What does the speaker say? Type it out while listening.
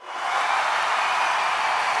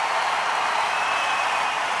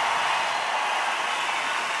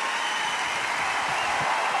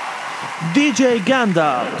DJ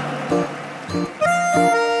Gandhal.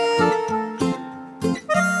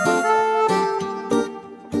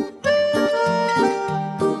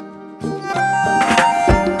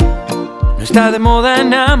 No está de moda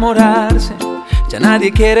enamorarse, ya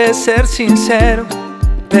nadie quiere ser sincero,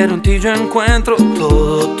 pero en ti yo encuentro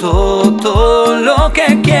todo lo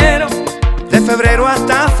que quiero. De febrero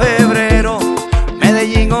hasta febrero,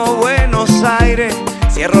 Medellín o Buenos Aires,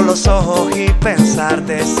 cierro los ojos y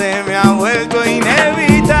pensarte se me ha vuelto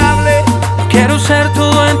inevitable. No quiero ser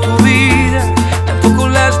todo en tu vida, tampoco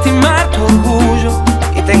lastimar tu orgullo.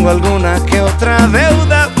 Y tengo alguna que otra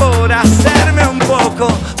deuda por hacerme un poco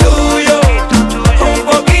tuyo, un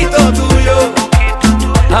poquito tuyo.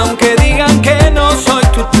 Aunque digan que no soy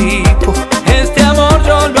tu tipo, este amor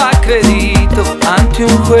yo lo acredito ante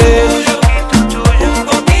un juez. Un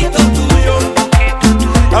poquito tuyo.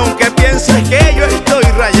 Aunque pienses que yo estoy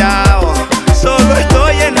rayado, solo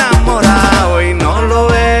estoy enamorado y no lo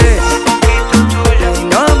ves, y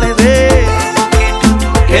no me ves.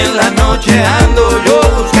 Que en la noche ando yo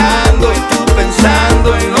buscando y tú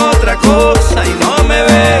pensando en otra cosa y no me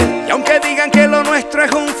ves. Y aunque digan que lo nuestro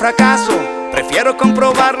es un fracaso, prefiero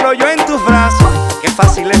comprobarlo yo en tus brazos. Qué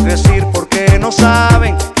fácil es decir porque no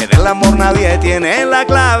saben que del amor nadie tiene la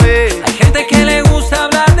clave. Hay gente que le gusta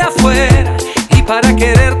hablar de afuera y para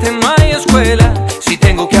quererte no hay escuela. Si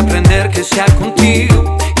tengo que aprender que sea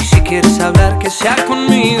contigo y si quieres hablar que sea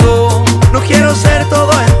conmigo. No quiero ser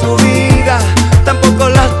todo en tu vida, tampoco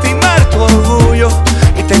lastimar tu orgullo.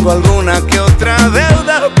 Y tengo alguna que otra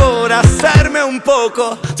deuda por hacerme un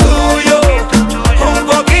poco tuyo, un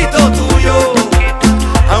poquito tuyo.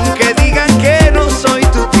 Aunque digan que no soy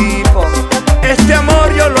tu tipo, este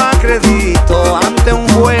amor yo lo acredito ante un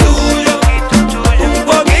juez. Un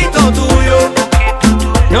poquito tuyo.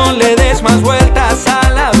 No le des más vueltas a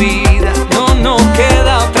la vida, no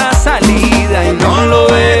queda otra salida y no lo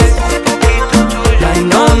ves, y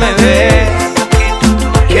no me ves.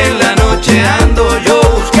 Que en la noche ando yo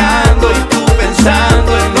buscando y tú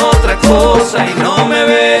pensando en otra cosa y no me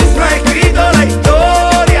ves. No he escrito la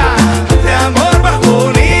historia de amor más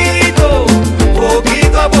bonito,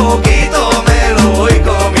 poquito a poquito me lo voy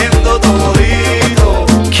comiendo todito.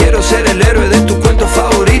 Quiero ser el héroe de tu cuento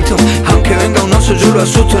favorito, aunque venga un oso yo lo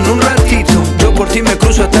asusto en un ratito. Yo por ti me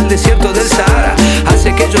cruzo hasta el desierto del Sahara,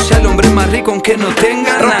 hace que yo sea el hombre más rico aunque no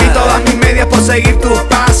tenga nada. Rompí todas mis medias por seguir tus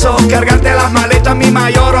pasos, cargarte las maletas mi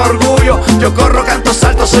mayor orgullo. Yo corro, canto,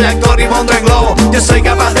 salto, soy actor y monto en globo. Yo soy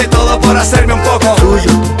capaz de todo por hacerme un poco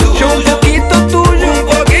tuyo. Yo un poquito tuyo, Un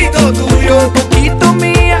poquito tuyo. un poquito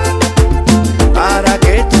mía. Para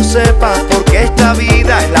que tú sepas porque esta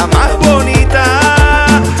vida es la más bonita.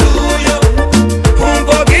 Tuyo, un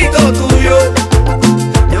poquito tuyo.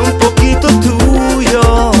 Y un poquito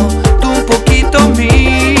tuyo. Tú un poquito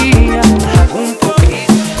mía. Un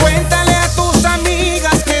poquito. Cuéntale a tus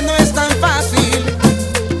amigas que no es tan fácil,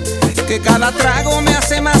 que cada trago me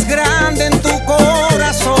hace más grande en tu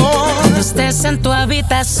corazón. Cuando estés en tu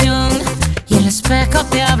habitación y el espejo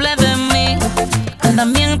te hable de mí, anda,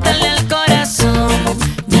 miéntale al corazón,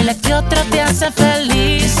 dile que otro te hace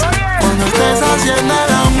feliz. Cuando estés haciendo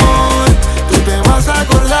el amor, tú te vas a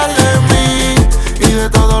acordar de mí y de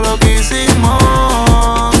todo lo que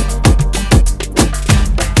hicimos.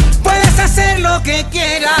 Puedes hacer lo que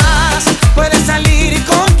quieras, puedes salir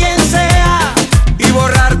con quien sea y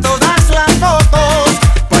borrar todas las fotos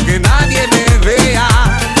para que nadie me vea.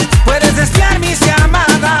 Puedes desviar mis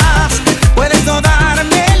llamadas, puedes no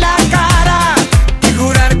darme la cara y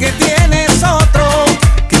jurar que tienes otro,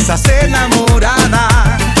 que estás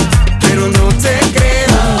enamorada. Pero no te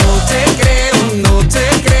creo, no te creo, no te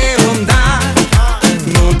creo nada.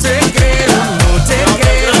 No te creo, no te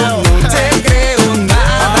creo, no te creo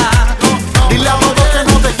nada. Dile a todos que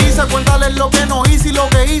no te quise, cuéntales lo que no hice y lo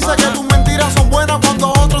que hice, que tus mentiras son buenas cuando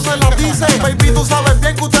otros se las dice. Baby, tú sabes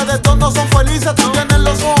bien que ustedes dos no son felices. Tú tienes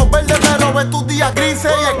los ojos verdes pero ves tus días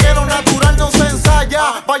grises. Y es que lo natural no se ensaya.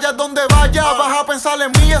 Vayas donde vayas, vas a pensar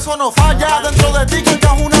en mí, eso no falla. Dentro de ti que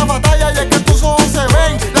es una batalla y es que tus ojos se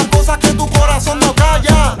ven las cosas que tu corazón no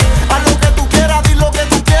calla. Haz lo que tú quieras, di lo que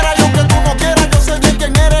tú quieras y aunque tú no quieras, yo sé bien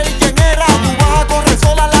quién eres y quién era. Tú vas a correr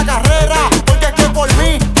sola la carrera, porque es que por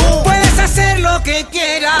mí tú Puedes hacer lo que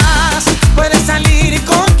quieras, puedes salir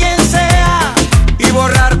con quien sea y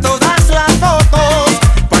borrar todas las fotos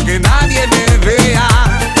para que nadie me vea.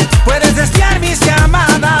 Puedes desviar mis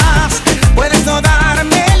llamadas, puedes no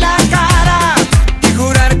darme la cara y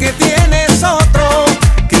jurar que tienes otro,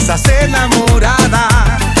 que estás enamorada.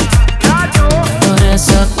 Por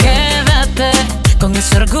eso quédate, con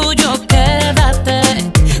ese orgullo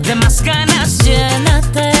quédate, de más ganas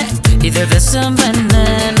llénate y de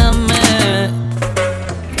desenvenéname.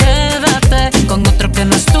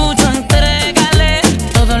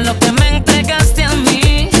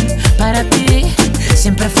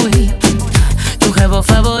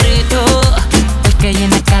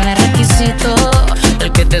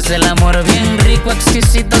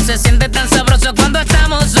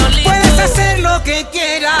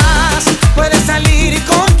 quieras. Puedes salir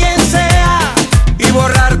con quien sea y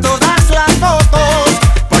borrar todas las fotos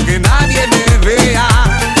para que nadie me vea.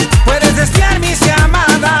 Puedes desviar mis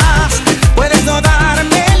llamadas, puedes no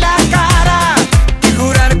darme la cara y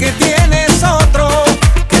jurar que tienes otro,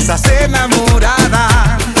 que estás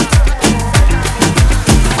enamorada.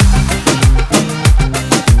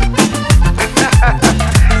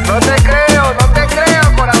 No te creo,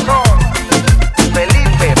 corazón.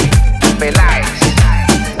 Felipe Peláez.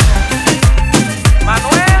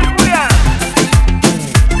 Manuel Julián.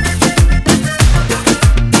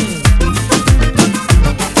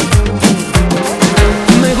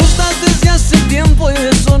 Me gustas desde hace tiempo y de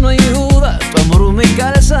eso no hay duda. Tu amor me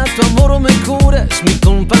calza, tu amor me cura, es mi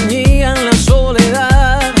compañía en la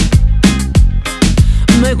soledad.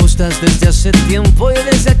 Me gustas desde hace tiempo y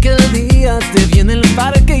desde aquel día te vi en el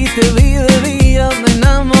parque y te vi de día. Me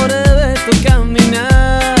enamoré de tu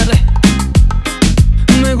caminar.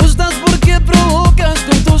 Me gustas porque provocas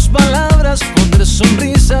con tus palabras poner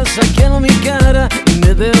sonrisas aquí en mi cara y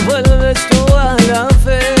me devuelves toda la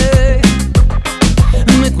fe.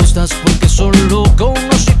 Me gustas porque solo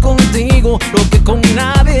conocí contigo lo que con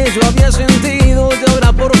nadie yo había sentido y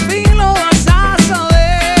ahora por fin lo vas a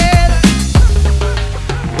saber.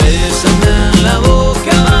 Bésame en la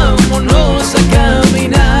boca, vámonos a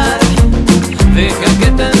caminar. Deja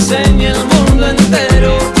que te enseñe el mundo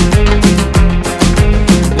entero.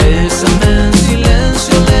 Bésame en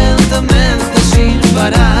silencio, lentamente, sin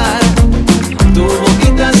parar. Tu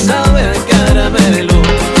boquita sabe a caramelo.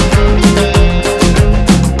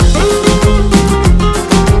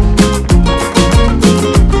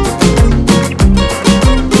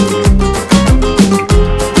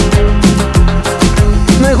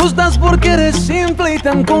 Me gustas porque eres simple y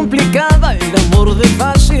tan complicada. El amor de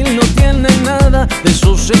fácil no tiene nada. De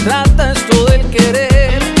eso se trata esto del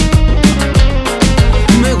querer.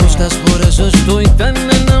 Me gustas, por eso estoy tan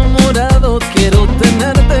enamorado. Quiero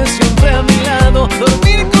tenerte siempre a mi lado,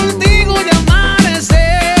 dormir contigo y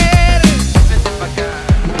amanecer.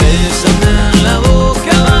 Bésame en la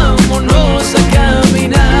boca, vámonos a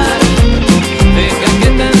caminar. Deja que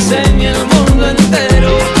te enseñe el mundo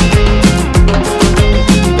entero.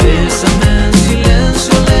 Bésame en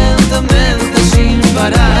silencio, lentamente, sin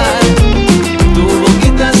parar. Tu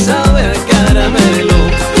boquita sabe a caramelo.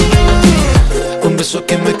 Un beso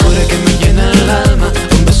que me cure, que me llena el alma.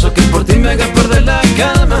 Un beso que por ti me haga perder la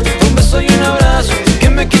calma. Un beso y un abrazo que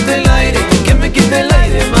me quite el aire, que me quite el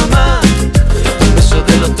aire, mamá. Un beso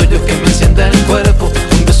de los tuyos que me encienda el cuerpo.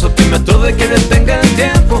 Un beso que me aturde, que detenga el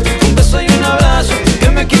tiempo. Un beso y un abrazo que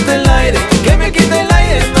me quite el aire, que me quite el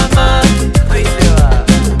aire, mamá. Ahí te va.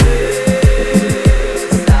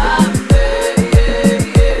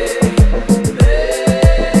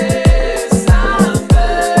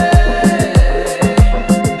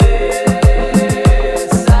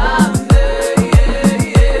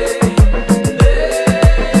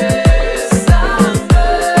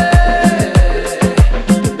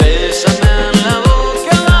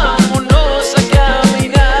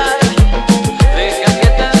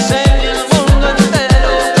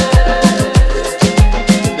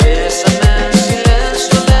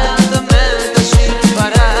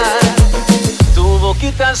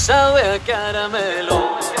 Sabe a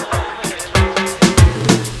caramelo.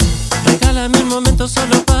 Regálame un momento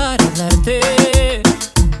solo para hablarte.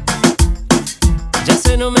 Ya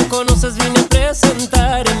sé, no me conoces, vine a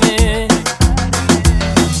presentarme.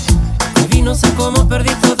 Te vi, no sé cómo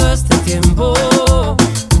perdí todo este tiempo.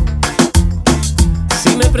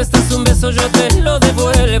 Si me prestas un beso yo te lo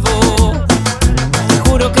devuelvo. Te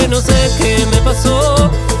juro que no sé qué me pasó,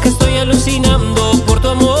 que estoy alucinando por tu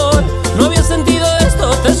amor. No había sentido esto,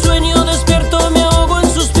 te sueño despierto, me ahogo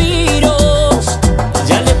en suspiros.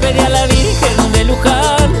 Ya le pedí a la Virgen de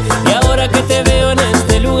Luján y ahora que te veo en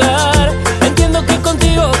este lugar, entiendo que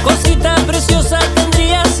contigo, cosita preciosa,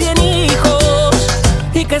 tendría 100 hijos.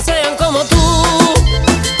 Y que sean como tú,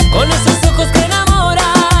 con esos ojos que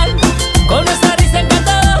enamoran, con esa risa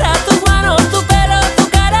encantadora, tus manos, tu pelo, tu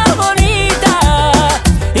cara bonita.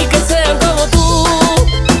 Y que sean como tú,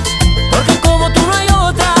 porque como tú no hay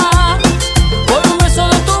otra. Por un beso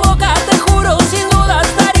de tu boca, te juro, sin duda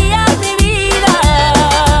estaría en mi vida.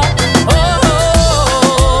 Oh,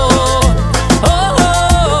 oh, oh,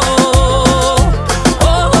 oh,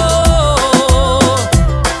 oh, oh,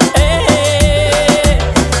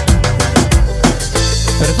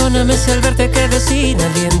 Perdóname si al verte quedé sin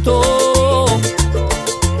aliento.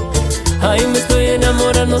 Ay, me estoy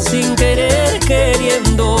enamorando sin querer,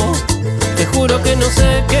 queriendo. Te juro que no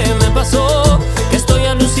sé qué me pasó, que estoy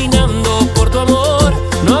alucinando por tu amor.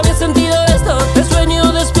 No había sentido esto, te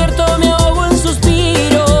sueño despierto, me ahogo en suspiros.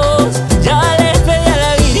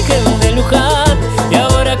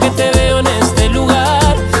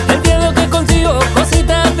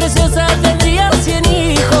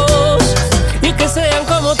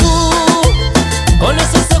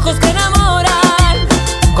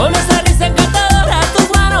 con esa risa encantadora, tus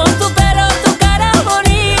manos, tu pelo, tu cara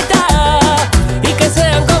bonita, y que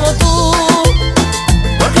sean como tú,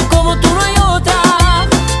 porque como tú no hay otra.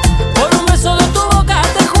 Por un beso de tu boca,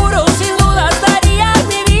 te juro, sin duda daría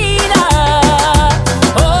mi vida.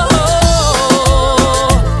 Oh,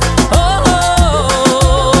 oh, oh,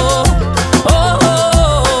 oh, oh,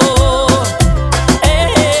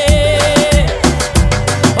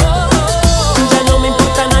 oh, Ya no me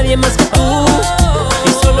importa nadie más que tú, y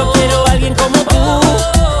solo quiero a alguien como tú,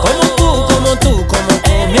 como tú, como tú, como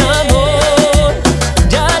tú, mi amor.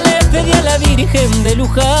 Ya le pedí a la Virgen de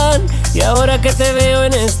Luján, y ahora que te veo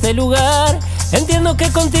en este lugar, entiendo que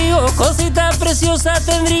contigo, cosita preciosa,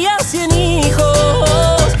 tendría 100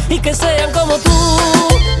 hijos, y que sean como tú,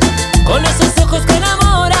 con esos ojos que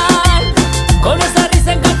enamoran, con esa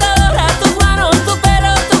risa encantadora, tus manos, tu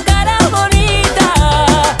pelo, tu cara bonita,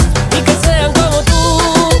 y que sean como tú,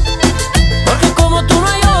 porque como tú no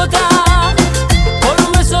hay otra. Por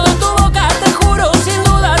un beso de tu boca, te juro, sin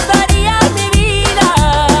duda daría mi vida.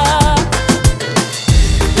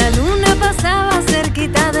 La luna pasaba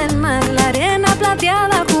cerquita del mar, la arena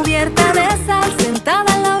plateada cubierta de sal.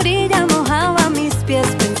 Sentada en la orilla mojaba mis pies,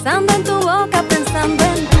 pensando en tu boca, pensando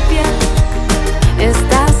en tu piel.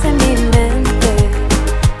 Estás en mi mente,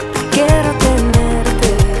 quiero tenerte.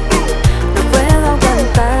 No puedo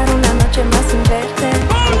aguantar una noche más sin verte.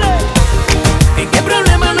 ¿En qué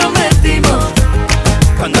problema nos metimos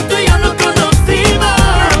cuando tú y yo nos conocimos?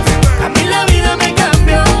 A mí la vida me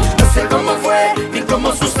cambió, no sé cómo fue ni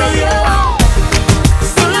cómo sucedió.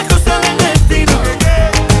 Son las cosas del destino,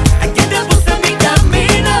 aquí te puse en mi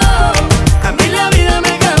camino. A mí la vida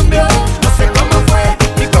me cambió, no sé cómo fue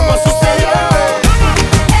ni cómo sucedió.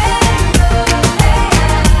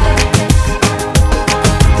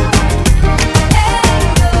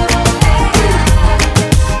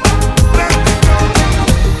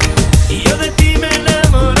 Y yo de ti me he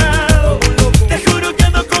enamorado, te juro que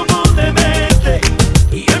ando como demente.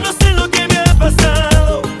 Y yo no sé lo que me ha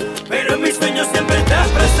pasado, pero en mis sueños siempre estás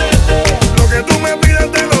presente. Lo que tú me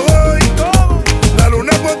pidas te lo doy. La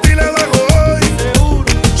luna por ti la bajo hoy.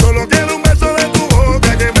 Solo quiero un beso de tu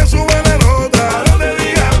boca que me sube la nota. A donde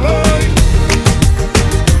digas voy.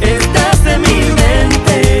 Estás en mi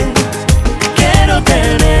mente, quiero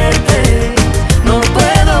tenerte. No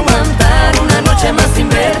puedo aguantar una noche más sin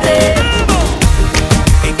verte.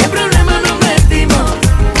 ¿En qué problema nos metimos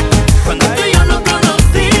cuando tú y yo nos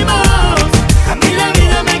conocimos? A mí la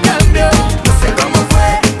vida me cambió, no sé cómo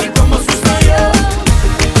fue ni cómo sucedió.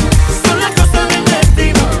 Son las cosas del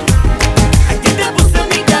destino, aquí te puse en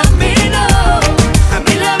mi camino. A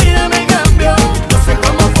mí la vida me cambió, no sé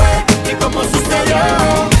cómo fue ni cómo sucedió.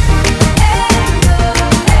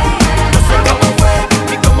 No sé cómo fue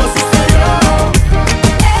ni cómo sucedió.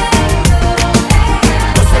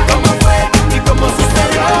 No sé cómo fue ni cómo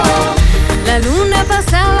sucedió. La luna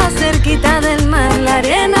pasaba cerquita del mar, la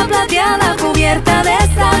arena plateada cubierta de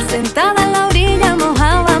sal. Sentada en la orilla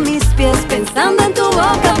mojaba mis pies, pensando en tu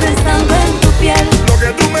boca, pensando en tu piel. Lo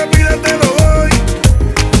que tú me pidas te lo doy.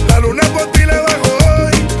 La luna por ti la bajo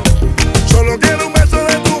hoy. Solo quiero un beso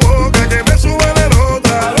de tu boca que me sube la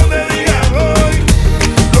nota. A donde digas voy.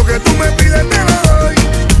 Lo que tú me pidas te lo doy.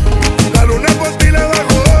 La luna por ti la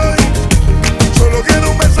bajo hoy. Solo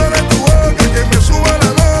quiero un beso de tu boca que me suba la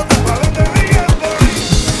nota. A donde digas voy.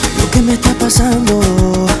 Lo que me está pasando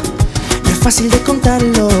no es fácil de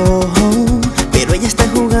contarlo, pero ella está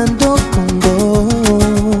jugando con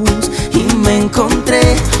dos. Y me encontré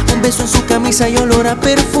un beso en su camisa y olor a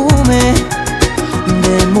perfume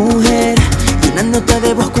de mujer, y una nota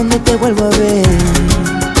de voz cuando te vuelvo a ver.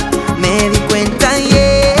 Me di cuenta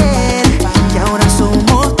ayer que ahora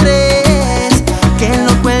somos tres, que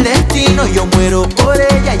loco el destino, yo muero por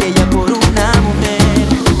ella y ella por una mujer.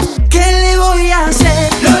 ¿Qué le voy a hacer?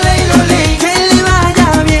 Lo ley, que le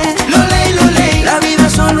vaya bien. Lo ley, la vida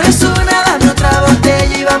solo es una, dame otra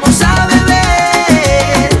botella y vamos a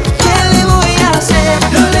beber. ¿Qué le voy a hacer?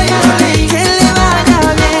 Lo ley, que le vaya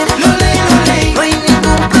bien. Lo ley, no hay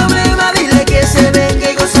ningún problema, dile que se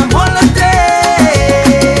venga y gozamos los tres.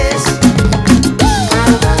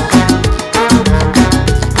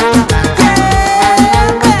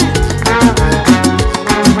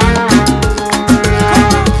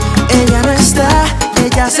 Ella no está,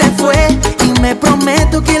 ella se fue y me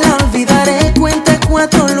prometo que la olvidaré. Cuenta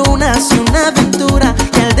 4 lunas y una aventura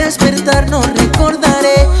que al despertar no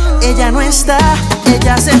recordaré. Ella no está,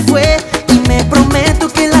 ella se fue y me prometo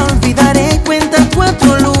que la olvidaré. Cuenta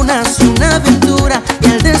 4 lunas y una aventura y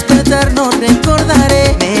al despertar no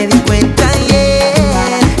recordaré. Me di cuenta ayer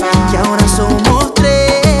que ahora somos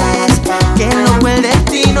tres, que loco el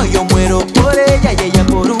destino, yo muero por ella y ella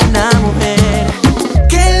por un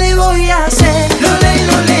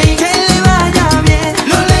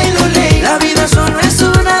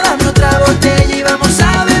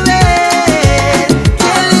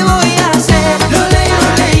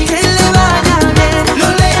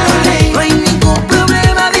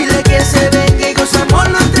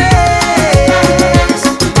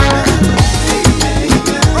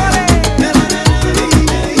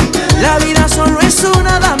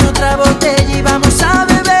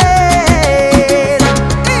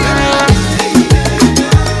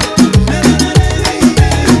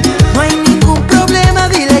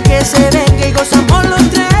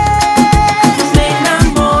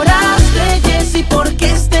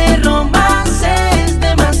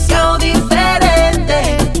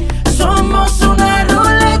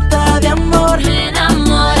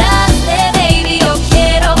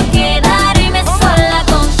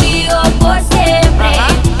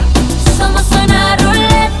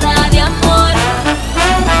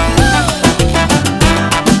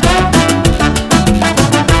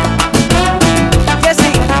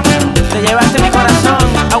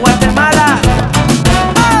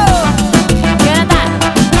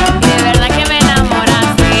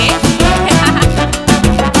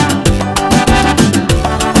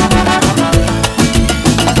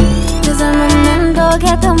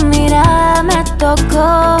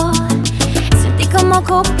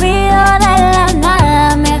medio de la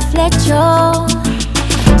nada me flechó.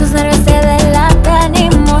 Tus nervios se delatan y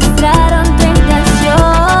mostraron tu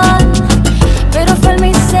intención, pero fue el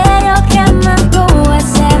misterio que mantuvo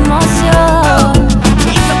esa emoción.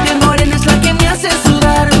 Esa piel morena es la que me hace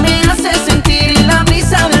sudar, me hace sentir la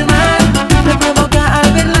brisa del mar, me provoca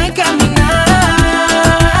al verla y caminar.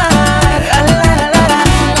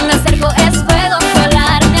 Cuando me acerco es fuego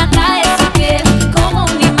solar, me atrae su piel como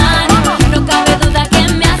un imán, no cabe duda que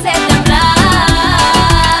me hace temblar.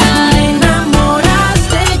 Me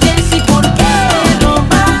enamoraste, Jessie, porque el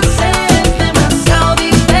romance es demasiado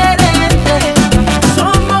diferente.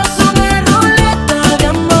 Somos una ruleta de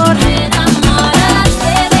amor. Me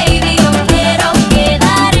enamoraste, baby, yo quiero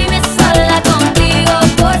quedarme sola contigo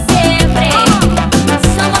por siempre.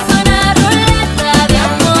 Somos una ruleta de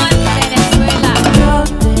amor. Venezuela. Yo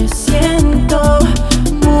te siento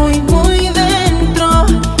muy, muy dentro.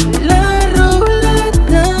 La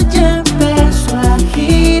ruleta ya empezó a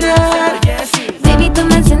girar. Baby, tú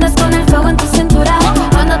me enciendes con el fuego en tu cintura.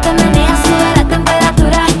 Cuando te meneas sube la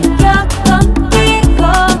temperatura. Yo contigo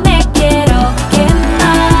me quiero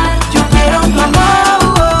quemar. Yo quiero tu amor.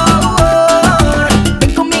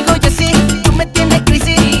 Ven conmigo, Jessie, tú me tienes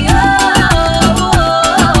crisis.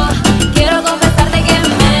 Quiero confesarte que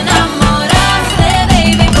me enamoraste,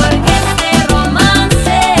 baby, porque este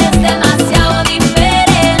romance es demasiado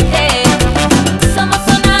diferente. Somos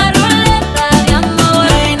una ruleta de amor.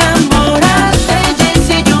 Me enamoraste,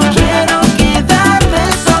 Jessie, yo quiero quedarme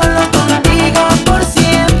solo contigo por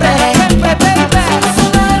siempre. Somos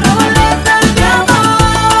una ruleta de amor.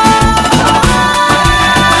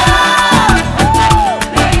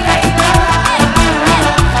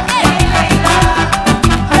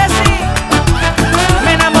 Jessie,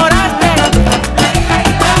 me enamoraste.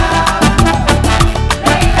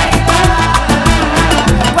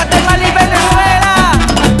 Guatemala y Venezuela.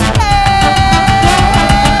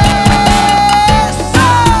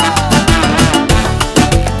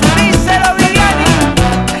 Díselo, Viviani.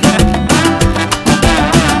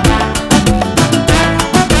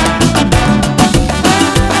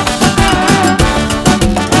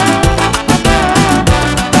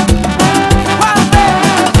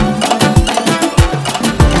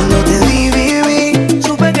 Cuando te vi,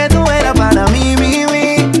 supe que tú eras para mí,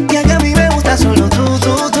 y a que a mí me gusta solo tú.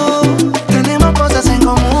 Tenemos cosas en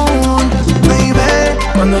común, baby.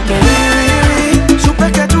 Cuando te vi,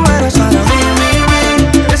 supe que tú eras para mí,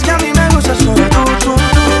 es que a mí me gusta solo tú.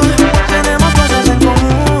 Tenemos cosas en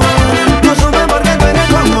común. No supe por qué tú eres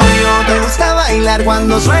como yo. Te gusta bailar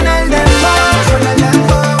cuando suena el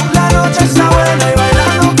dembow. La noche está buena y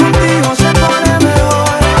bailando contigo se pone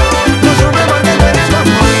mejor. No supe por qué tú eres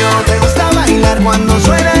como yo. Te gusta bailar cuando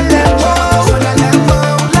suena el dembow.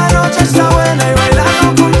 La noche está buena y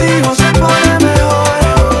bailando contigo se pone mejor.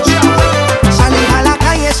 Salí a la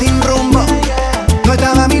calle sin rumbo, no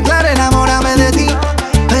estaba mi plan enamorarme de ti,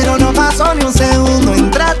 pero no pasó ni un segundo,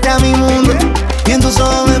 entraste a mi mundo y en tus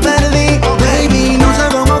ojos me perdí. Baby, no sé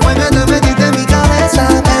cómo fue que te metiste en mi cabeza,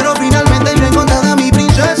 pero finalmente yo he encontrado a mi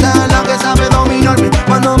princesa, la que sabe dominarme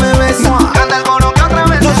cuando me besa. Canta el coro que otra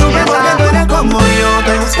vez no supe por qué tú eres como yo.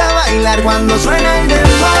 Te gusta bailar cuando suena el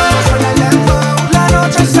dembow. La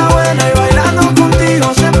noche está buena y bailando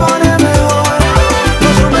contigo se pone mejor. No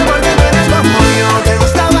supe por qué tú eres como yo. Te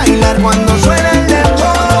gusta bailar cuando suena el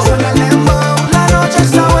dembow. La noche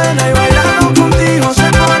está buena y bailando contigo se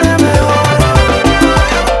pone mejor.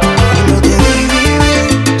 Cuando te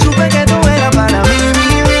vi, supe que tú eras para mí,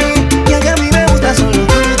 y a que a mí me gusta solo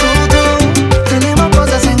tú. Tenemos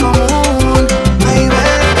cosas en común, baby.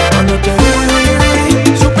 Cuando te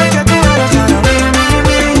vi, supe que tú eras para mí,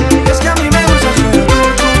 es que a mí me gusta solo tú.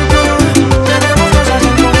 Tenemos cosas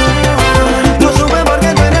en común. No supe por qué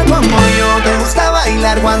tú eres como yo. Te gusta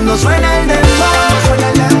bailar cuando suena el dembow.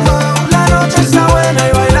 La noche está buena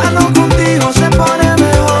y bailando contigo se pone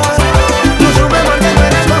mejor. No supe por qué tú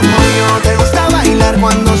eres como yo. Te gusta bailar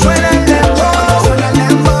cuando suena el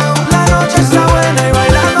dembow. La noche está buena y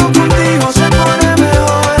bailando contigo se pone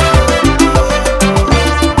mejor.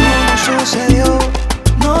 ¿Cómo sucedió?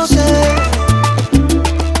 No sé.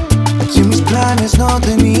 Si mis planes no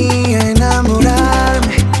tenía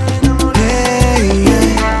enamorarme,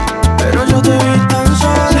 pero yo te vi tan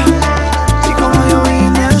sola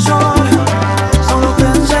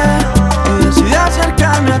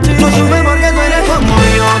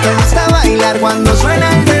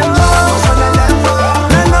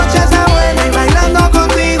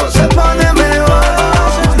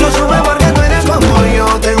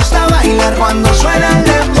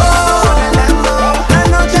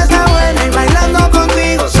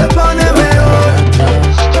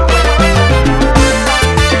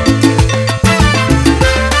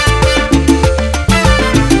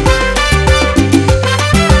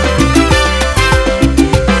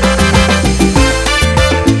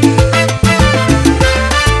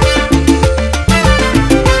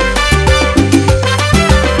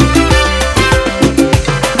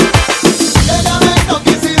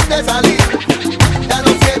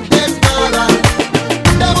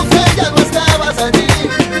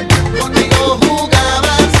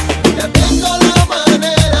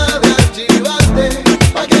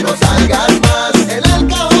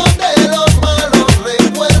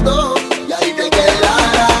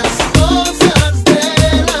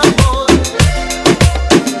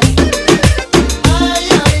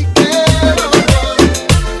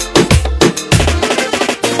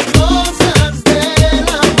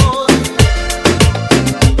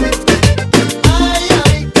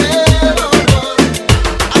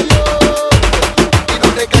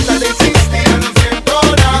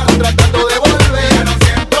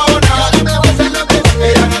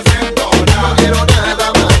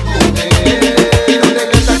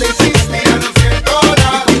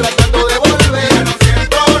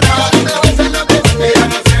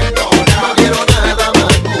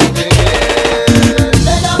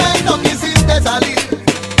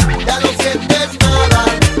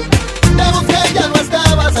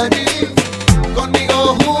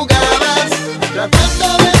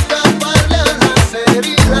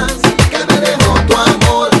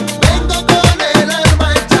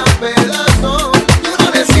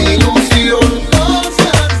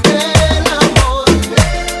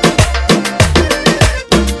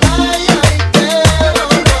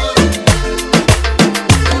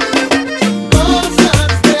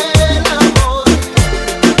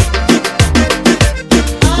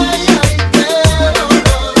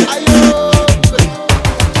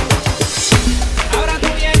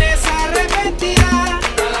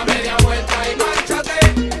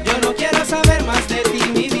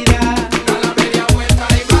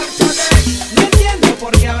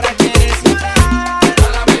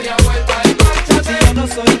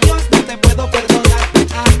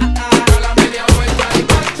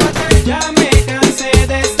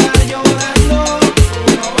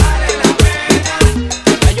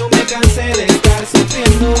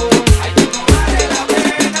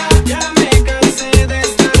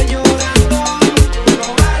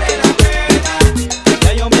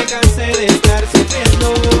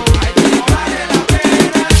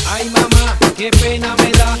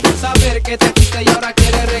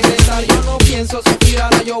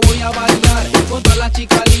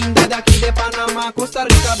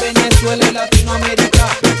Venezuela y Latinoamérica,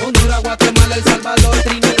 Honduras, Guatemala, El Salvador,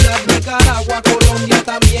 Trinidad, Nicaragua, Colombia,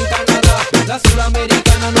 también Canadá. La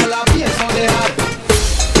suramericana no la pienso dejar.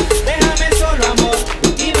 Déjame solo, amor,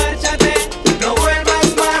 y márchate, no vuelvas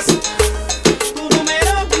más. Tu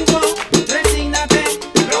número 1, resígnate,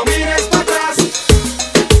 no mires para atrás.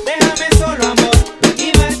 Déjame solo, amor,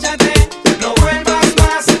 y márchate, no vuelvas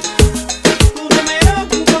más. Tu número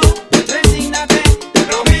 1, resígnate,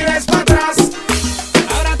 no mires para atrás.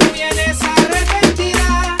 Ahora tú vienes arrepentida,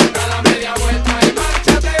 da la media vuelta y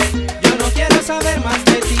márchate. Yo no quiero saber más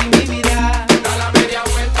de ti, mi vida. Da la media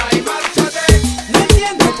vuelta y márchate. No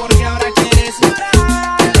entiendo por qué ahora quieres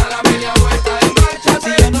llorar. Da la media vuelta y márchate.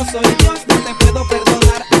 Si yo no soy Dios, no te puedo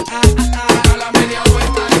perdonar. Da la media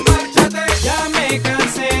vuelta y márchate. Ya me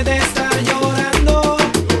cansé de estar llorando.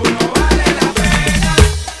 Tú no vale la pena.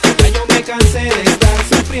 Ya yo me cansé de estar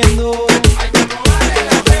sufriendo. Ay, tú no vale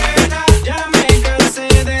la pena. Ya me cansé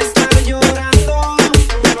de estar llorando.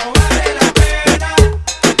 Tú no vale la pena.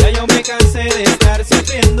 Ya yo me cansé de estar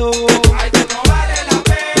sufriendo. Ay, tú no vale la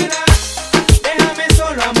pena. Déjame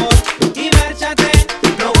solo, amor, y márchate,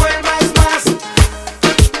 no vuelvas más.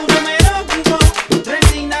 Tu número 1,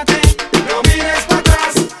 resígnate, no mires para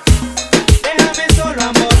atrás. Déjame solo,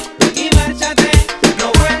 amor, y márchate, no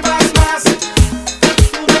vuelvas más.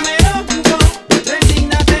 Tu número 1,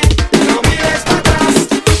 resígnate, no mires para atrás.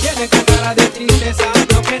 Tienes con cara de tristeza,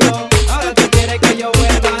 no que no. Ahora tú quieres que yo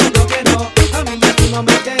vuelva, no que no. A mí ya tú no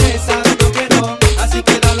me interesas, no que no. Así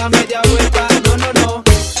que da la media vuelta, no, no, no.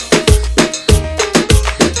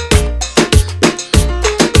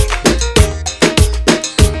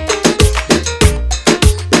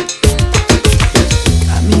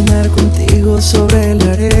 Caminar contigo sobre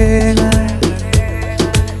la arena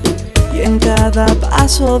y en cada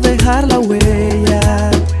paso dejar la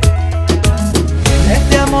huella.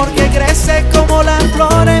 Este amor que crece como la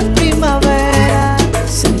flor en primavera.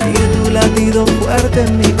 Sentir tu latido fuerte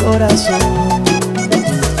en mi corazón.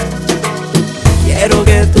 Quiero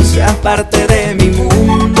que tú seas parte de mi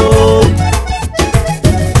mundo.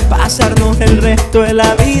 Pasarnos el resto de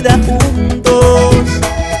la vida juntos.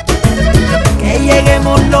 Que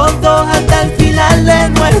lleguemos los dos hasta el final de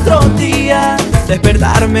nuestros días.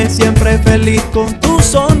 Despertarme siempre feliz con tu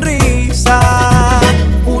sonrisa.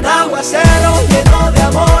 Un aguacero lleno de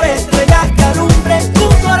amor, estrellas que alumbren tu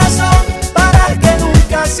corazón, para que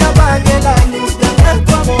nunca se apague la luz de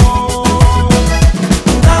nuestro amor.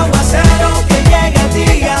 Un aguacero que llegue a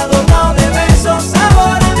ti, adornado de besos,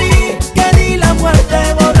 sabor a mí, que ni la muerte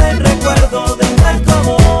borre el recuerdo de nuestro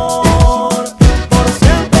amor. Por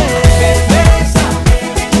siempre. Bésame,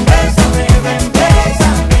 bésame, ven,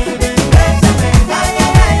 bésame, ven, bésame. Ay,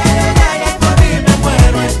 ay, ay, ay, ay, ay, por ti me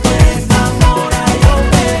muero, esto es amor, ay, oh,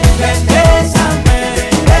 ven. Bésame,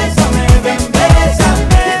 bésame, ven,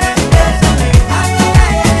 bésame, ven, bésame. Ay, ay,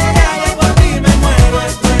 ay, ay, ay, ay, por ti me muero,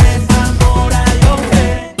 esto es amor, ay, oh,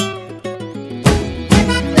 ven.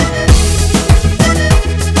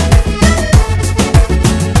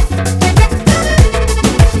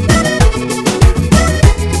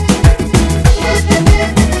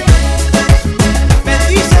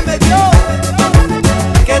 Bendíceme Dios,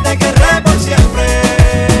 que te querré por siempre.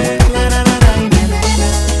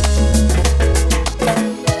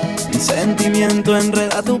 Mi sentimiento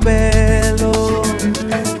enreda tu pelo.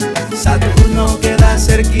 Saturno queda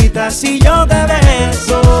cerquita si yo te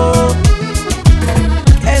beso.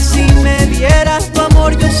 Que si me dieras tu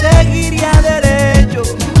amor yo seguiría derecho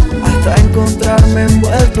hasta encontrarme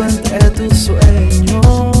envuelto entre tus sueños.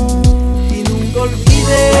 Y nunca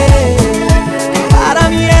olvidé que para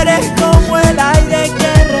mí eres como el aire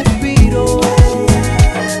que respiro.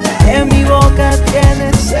 En mi boca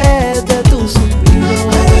tienes sed de tu suspiro.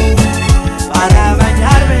 Para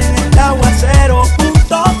bañarme en el aguacero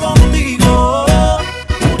junto contigo.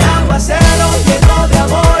 Un aguacero lleno de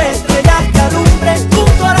amor, estrellas que alumbren tu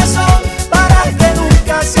corazón, para que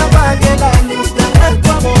nunca se apague la luz de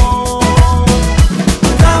nuestro amor.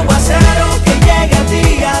 Un aguacero que llegue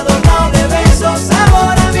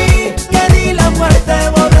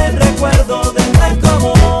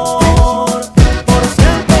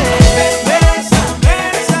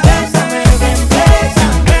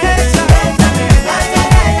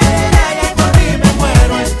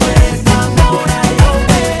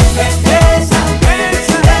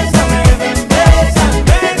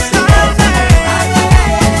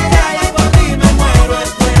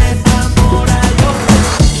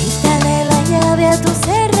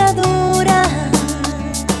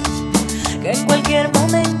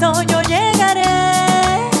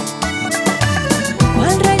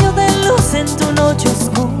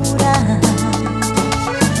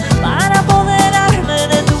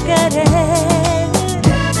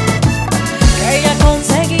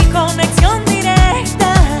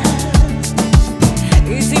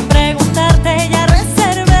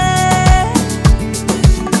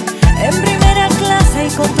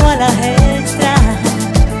las extras.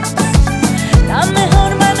 La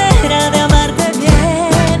mejor manera de amarte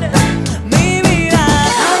bien, mi vida.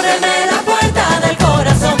 Ábreme la puerta del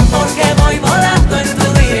corazón porque voy volando en tu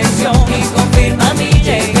dirección y confirma mi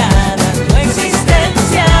llegada, tu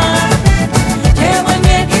existencia. Llevo en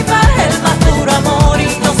mi equipaje el más puro amor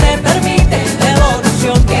y no se permite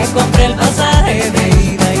devolución, que compré el pasaje de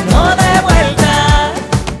ida y no de vuelta.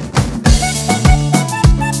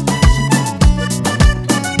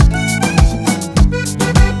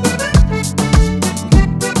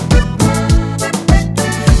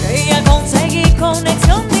 Ya conseguí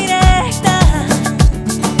conexión directa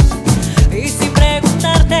y sin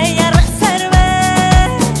preguntarte ya reservé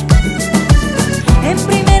en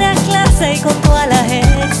primera clase y con todas las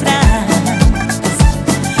extras.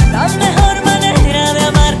 La mejor manera de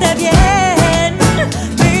amarte bien,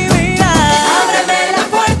 mi vida. Ábreme la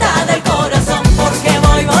puerta del corazón porque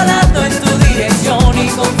voy volando en tu dirección y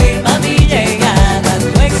confirma mi llegada,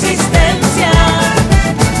 tu existencia.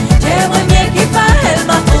 Llevo en mi equipaje el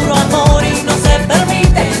más puro amor y no se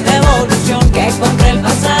permite devolución, que compré el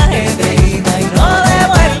pasaje de ida y no de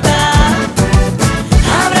vuelta.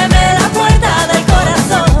 Ábreme la puerta del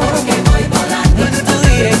corazón porque voy volando en tu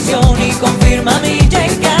dirección y confirma mi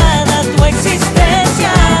llegada, tu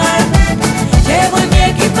existencia. Llevo en mi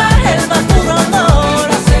equipaje el más puro amor,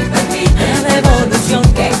 no se permite devolución,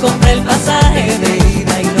 que compré el pasaje de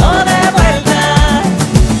ida y no de vuelta.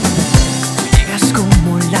 Llegas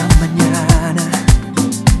como la mañana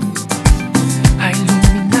a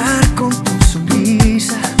iluminar con tu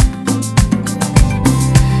sonrisa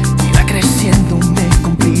y va creciéndome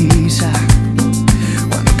con prisa.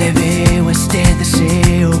 Cuando te veo este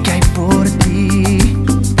deseo que hay por ti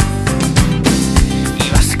y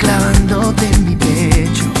vas clavándote en mi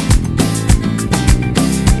pecho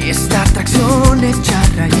y esta atracción echa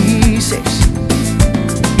raíces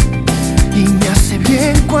y me hace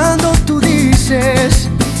bien cuando tú dices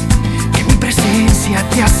que mi presencia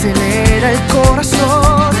te acelera el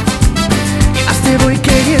corazón y más te voy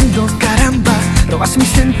queriendo, caramba. Robas mi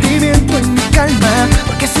sentimiento y mi calma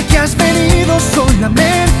porque sé que has venido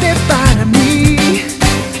solamente para mí.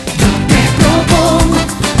 Yo te propongo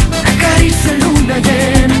una caricia en luna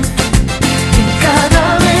llena y en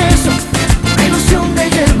cada beso una ilusión de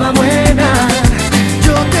hierba buena.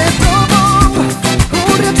 Yo te propongo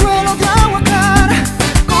un riachuelo de agua clara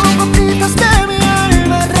con gotitas de mi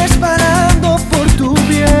alma resbalando por tu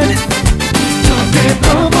piel. Yo te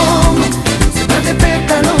propongo sembrar de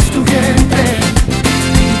pétalos tu vientre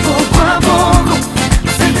y poco a poco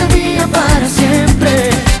hacerte mía para siempre.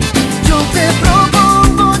 Yo te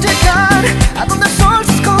propongo llegar a donde el sol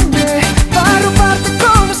se esconde para robarte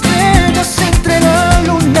con estrellas entre la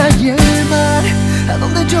luna y el mar, a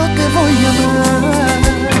donde yo te voy a amar.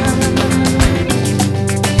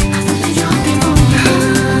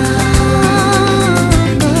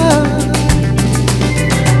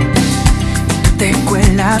 Te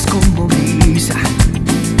cuelas como brisa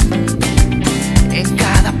en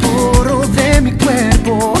cada poro de mi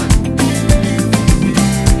cuerpo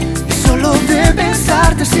y solo de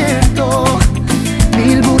pensarte siento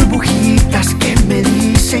mil burbujitas que me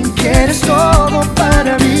dicen que eres todo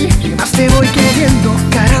para mí. Y más te voy queriendo,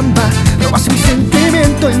 caramba. Robas mi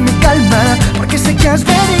sentimiento y mi calma porque sé que has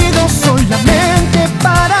venido solamente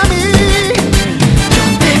para mí. Yo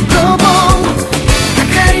te propongo una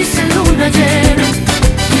caricia en luna llena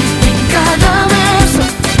y en cada beso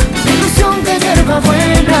una ilusión de hierba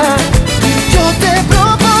buena. Yo te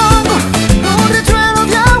propongo un riachuelo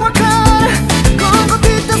de agua clara con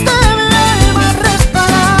gotitas de mi alma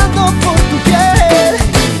resbalando por tu piel.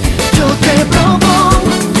 Yo te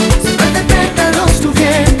propongo sembrar de pétalos tu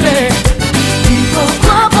vientre y poco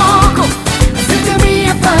a poco hacerte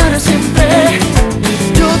mía para siempre.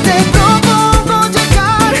 Yo te propongo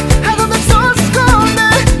llegar a donde el sol se esconde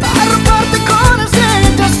para robarte con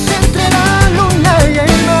estrellas entre la luna y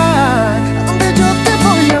el mar, a donde yo te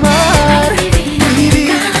voy a amar. Mi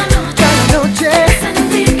vida, cada noche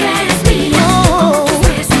Sentir que eres mía, oh, con tus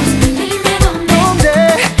besos, dime dónde ¿dónde?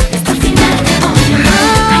 hasta el final te voy a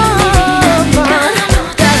amar.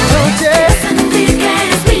 Cada noche Sentir que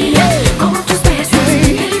eres mía, con tus besos,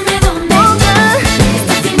 dime dónde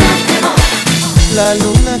hasta el final te voy. La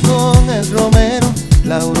luna con el romero,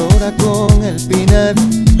 la aurora con el pinar,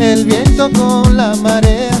 el viento con la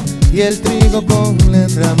marea y el trigo con la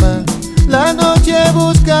rama. La noche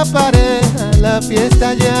busca pareja, la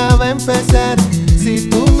fiesta ya va a empezar. Si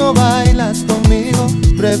tú no bailas conmigo,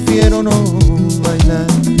 prefiero no bailar.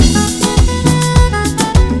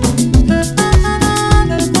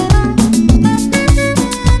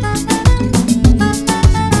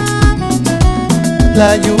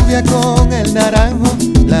 La lluvia con el naranjo,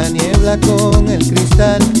 la niebla con el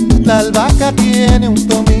cristal. La albahaca tiene un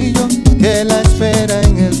tomillo que la espera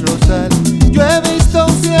en el rosal. Yo he visto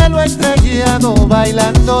un cielo estrellado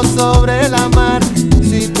bailando sobre la mar.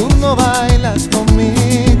 Si tú no bailas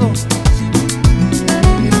conmigo,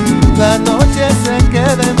 la noche se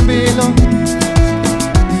queda en vilo.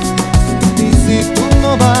 Y si tú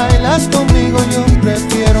no bailas conmigo, yo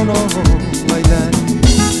prefiero no bailar.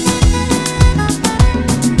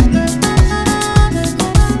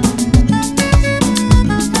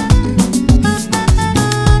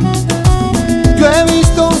 Yo he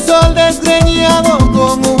visto un sol desgreñado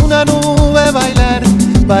con una nube bailar.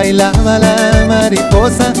 Bailaba la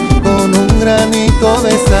mariposa con un granito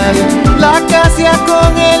de sal. La acacia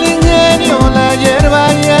con el ingenio, la hierba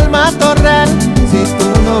y el matorral. Si tú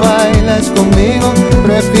no bailas conmigo,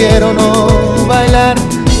 prefiero no bailar.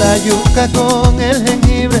 La yuca con el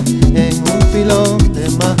jengibre en un pilón de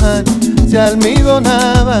majar. Se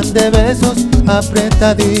almidonaban de besos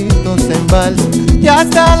apretaditos en bal. Y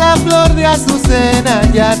hasta la flor de azucena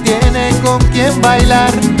ya tiene con quien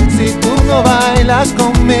bailar. Si tú no bailas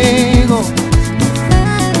conmigo,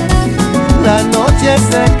 la noche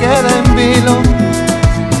se queda en vilo.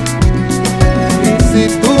 Y si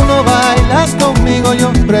tú no bailas conmigo,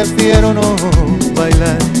 yo prefiero no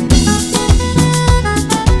bailar.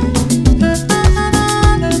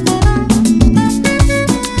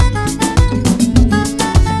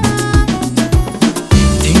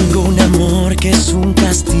 Que es un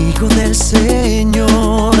castigo del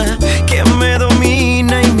Señor, que me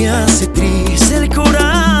domina y me hace triste el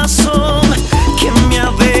corazón, que me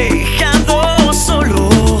ha dejado solo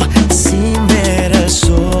sin ver el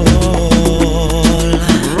sol.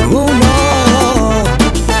 No.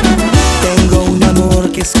 Tengo un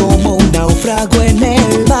amor que es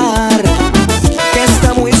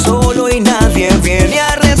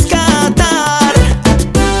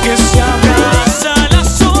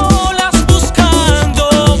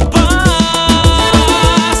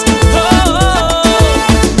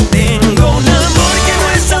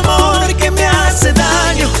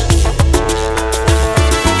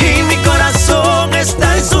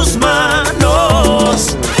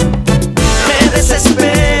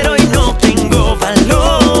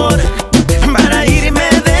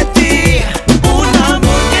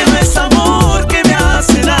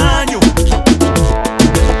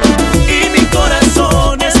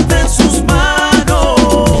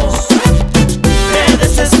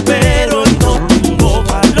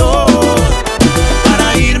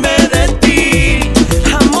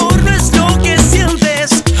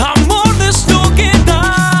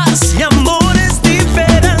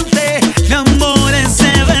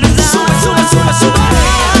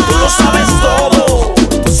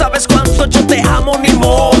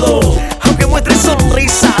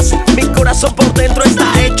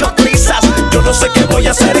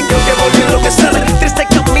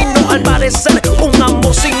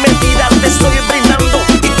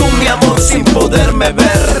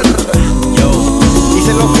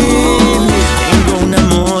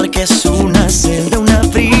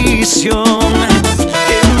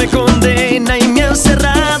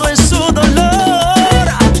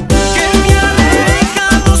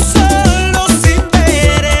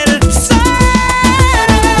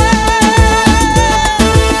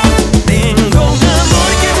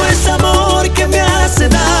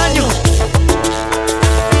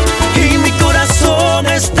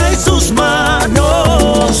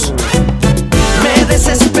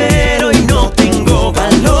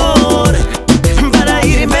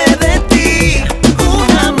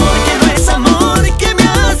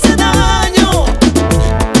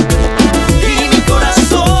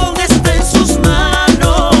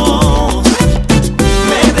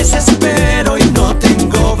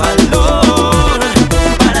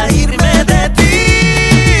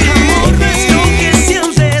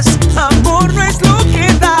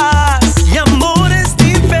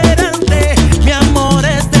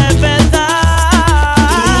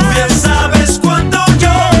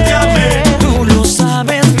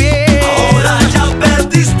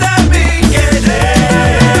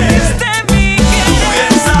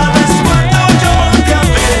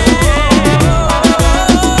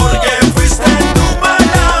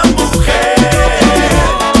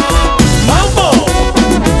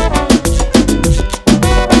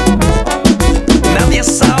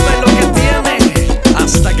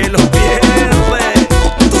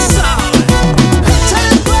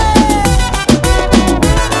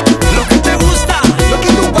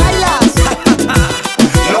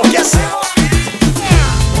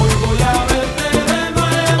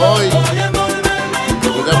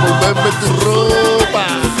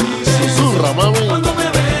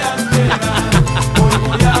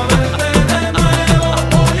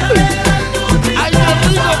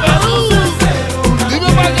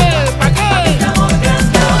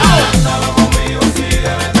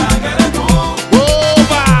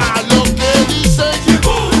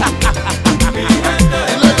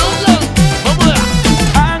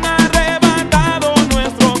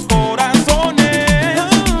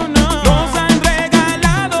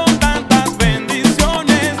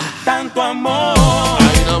amor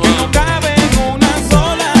que no cabe en una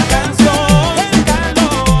sola canción. El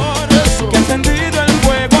calor que ha encendido el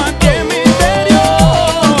fuego aquí en mi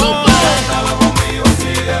interior. Estaba conmigo si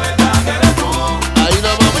de verdad que eres tú. Ahí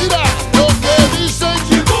nada más, mira lo que dicen.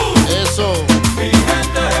 Eso. Mi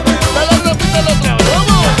gente de Perú. Dale, repítelo otra vez,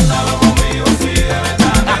 vamos. Estaba conmigo si de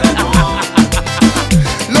verdad que eres tú.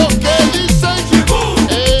 Lo que dicen.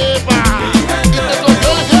 Epa. Y te tocó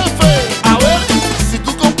el jefe. A ver, si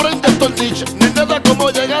tú comprendes todo el dicho, no hay nada como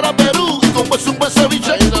llegar a Perú y comerse un buen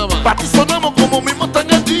ceviche. Pa' ti sonamos como mismo está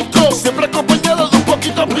en el disco, siempre acompañado de un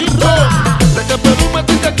poquito pinto. De que Perú me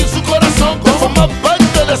tenga aquí en su corazón, que forma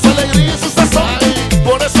parte de esa alegría y su sazón.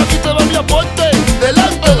 Por eso aquí te va mi aporte,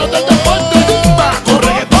 delante no del deporte. Con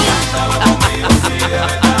reggaetón.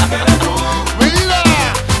 Mira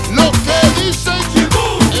lo que dicen.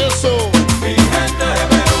 Eso.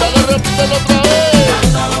 Dale, repítelo otra vez.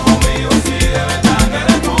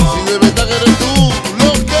 Si de verdad que eres tú.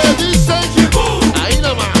 Lo que dicen. Ahí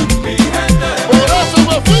nada más. Por eso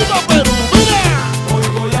me fui pa' Perú. Mira. Hoy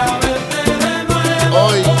voy a verte de nuevo.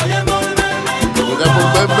 Hoy voy a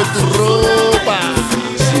envolverme en tu ropa.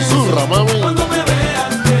 Susurra, mami. Cuando me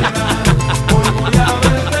veas hoy voy a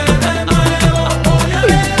verte de nuevo. Voy a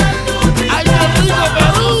leer tu tristeza. Ay, qué rico,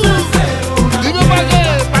 Perú. Dime pa' qué.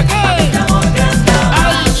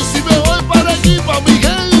 Ay, y si me voy para allí, pa' mi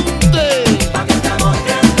gente.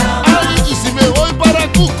 Ay, y si me voy para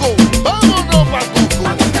Cusco, vámonos pa' Cusco.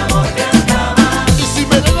 Y si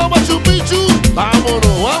me llego a Machu Picchu,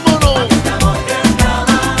 vámonos.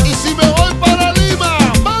 Y si me voy para Lima,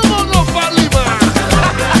 vámonos pa' Lima.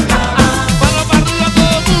 Para arriba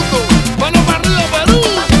todo el mundo, para arriba Perú.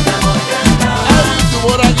 Ay, tú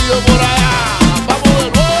por aquí o por allá, vamos de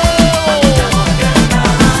nuevo.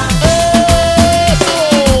 Eso,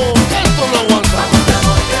 esto no aguanta.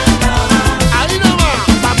 Ahí nada más,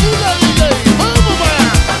 Papula DJ, vamos para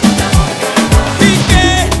allá. ¿Y qué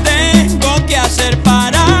tengo que hacer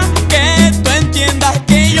para que tú entiendas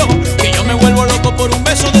que yo me vuelvo loco por un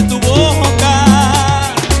beso de tu boca?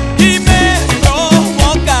 Y me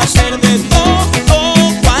provoca hacer de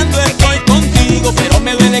todo cuando estoy contigo, pero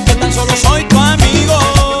me duele que tan solo soy tu amigo.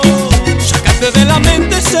 Sácate de la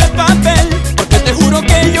mente ese papel, porque te juro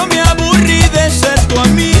que yo me aburrí de ser tu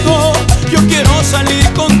amigo. Yo quiero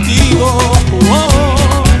salir contigo.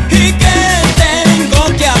 ¿Y qué tengo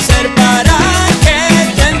que hacer para que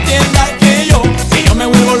tú entiendas que yo me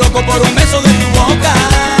vuelvo loco por un beso de tu boca?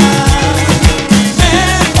 Me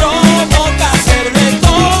provoca hacer de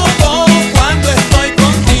todo cuando estoy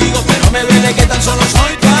contigo, pero me duele que tan solo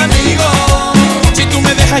soy tu amigo. Si tú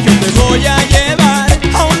me dejas yo te voy a llevar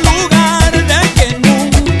a un lugar del que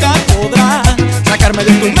nunca podrás sacarme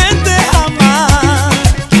de tu mente jamás.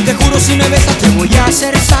 Te juro si me besas te voy a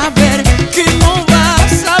hacer saber que no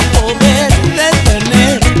vas a poder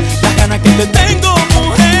detener las ganas que te tengo,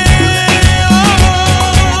 mujer.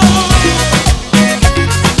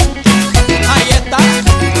 Ahí está,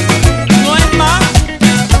 no es más.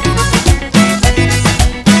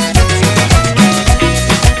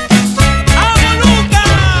 ¡Vamos, Lucas!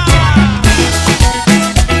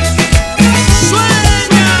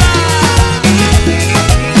 ¡Sueña!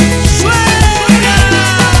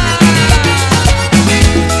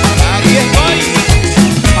 Aquí estoy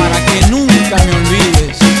para que nunca me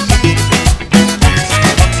olvides.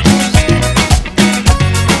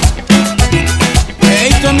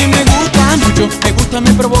 Esto a mí me gusta mucho, me gusta,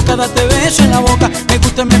 me provoca darte beso en la boca. Me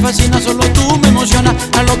gusta, me fascina, solo tú me emocionas.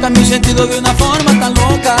 Aloca mi sentido de una forma tan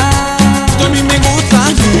loca. Esto a mí me gusta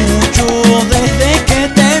mucho, desde que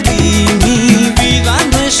te vi mi vida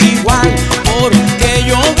no es igual, porque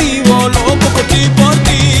yo vivo loco por ti, por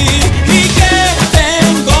ti. ¿Y qué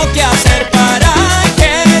tengo que hacer para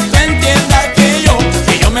que tú entiendas que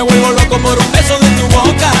yo me vuelvo loco por un beso de tu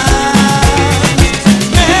boca?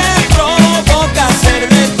 Me provoca hacer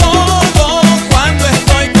de todo cuando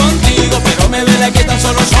estoy contigo, pero me duele que tan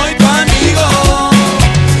solo soy tu amigo.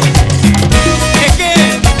 Es que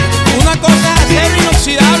una cosa es hacerlo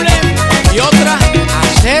inoxidable y otra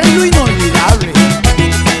hacerlo inolvidable.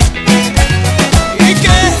 ¿Y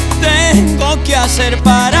qué tengo que hacer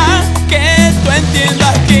para que tú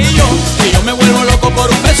entiendas que yo me vuelvo loco por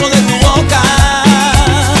un beso de tu boca?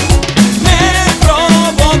 Me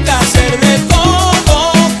provoca hacer de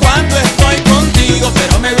todo cuando estoy contigo,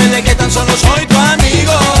 pero me duele que tan solo soy tu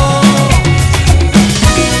amigo.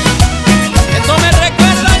 Esto me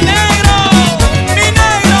recuerda al negro, mi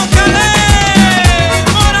negro Calé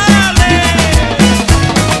Morales.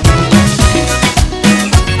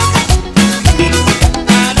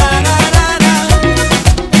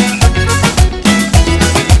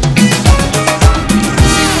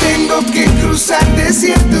 Tengo que cruzar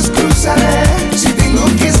desiertos, cruzaré. Si tengo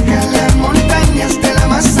que escalar montañas de las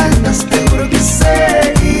más altas, te juro que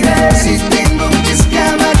seguiré. Si tengo que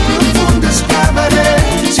excavar profundo, excavaré.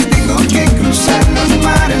 Si tengo que cruzar los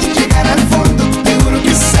mares, llegar al fondo, te juro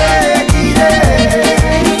que seguiré.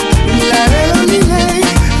 La ley,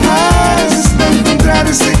 hasta encontrar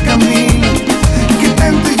ese camino que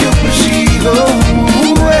tanto yo persigo.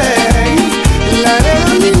 La ley,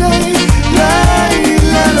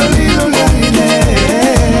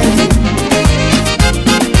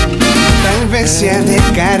 tal vez sea de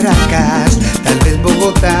Caracas, tal vez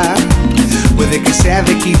Bogotá, puede que sea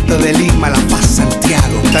de Quito, de Lima, La Paz,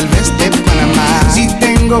 Santiago, tal vez de Panamá. Si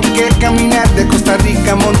tengo que caminar de Costa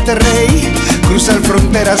Rica a Monterrey, cruzar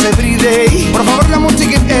fronteras everyday. Por favor, la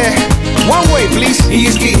música one way, please. Y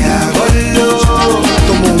es que hago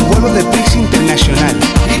tomo un vuelo de prisa internacional.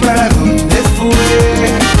 ¿Y para dónde fue?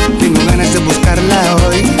 Tengo ganas de buscarla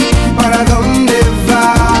hoy. ¿Para dónde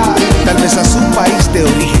va? Tal vez a su país de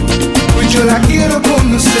origen, pues yo la quiero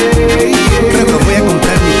conocer. Creo que voy a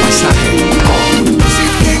comprar mi pasaje. Si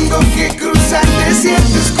tengo que cruzar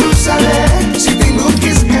desiertos, cruzaré. Si tengo que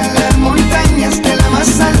escalar montañas de las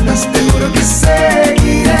más altas, te juro que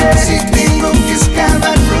seguiré. Si tengo que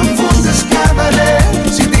excavar profundo, excavaré.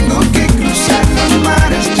 Si tengo que cruzar los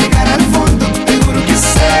mares, llegar al fondo, te juro que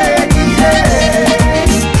seguiré.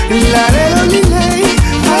 La ley,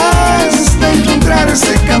 hasta encontrar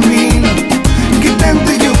ese camino que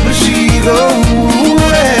tanto yo persigo.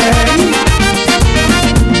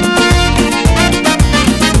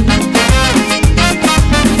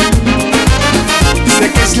 Sé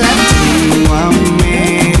que es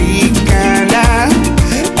latinoamericana,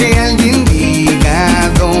 que alguien diga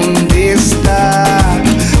dónde está.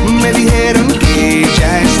 Me dijeron que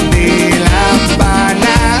ella es de La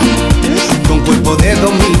Habana, con cuerpo de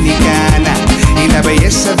dominicana y la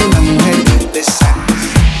belleza de una mujer de sangre.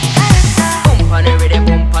 Pump on the rhythm,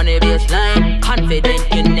 pump on the bassline. Confident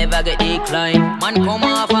you never get declined. Man come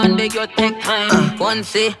off and beg you take time.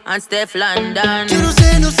 Fonse and Steph London. Yo no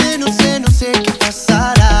sé, no sé, no sé, no sé qué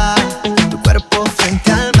pasará. Tu cuerpo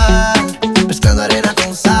frente al mar, pescando arena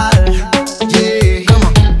con sal. Yeah.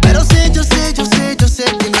 Pero sé, yo sé, yo sé, yo sé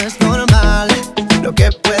que no es normal lo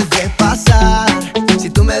que puede pasar si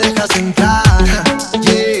tú me dejas entrar.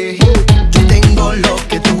 Yeah. Yo tengo lo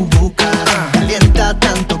que tú buscas, calienta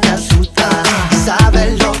tanto que asusta.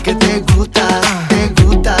 Sabes lo que te gusta, te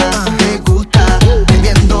gusta, te gusta.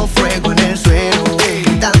 Prendiendo fuego en el suelo,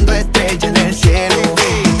 dando estrella en el cielo.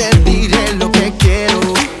 Te diré lo que quiero.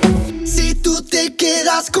 Si tú te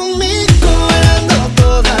quedas conmigo, bailando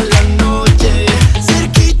toda la noche,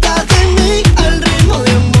 cerquita de mí, al ritmo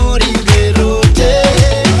de amor y derroche.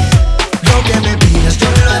 Lo que me pidas yo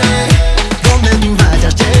lo haré, donde tú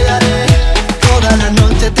vayas llegaré, toda la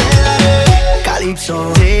noche te daré.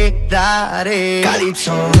 Calypso, te daré.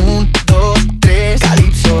 Calypso, 1, 2, 3.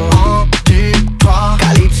 Calypso, 1, 2, 3.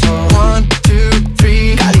 Calypso, 1, 2,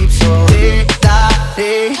 3. Calypso, te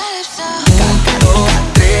daré. Calypso,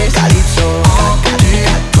 3. Calypso, 1,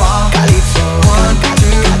 2, 3. Calypso, 1,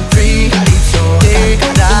 2, 3. Calypso, te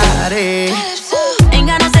daré. Ain't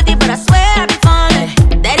got no safety, but I swear I be falling.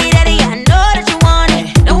 Daddy, daddy, I know that you want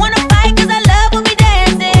it. Don't wanna fight, cause I love when we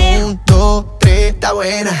dancing. 1, 2, 3, está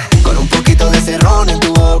buena. Con un poquito de cerrón en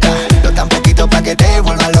tu boca, no tan poquito pa' que te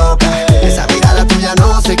vuelva loca. Esa mirada tuya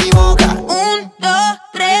no se equivoca. 1, 2,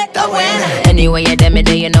 3, Está buena. Anyway, you damn it,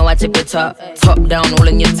 you know I tip it top. Top down, all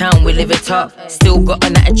in your town, we live it top. Still got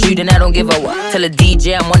an attitude and I don't give a what. Tell the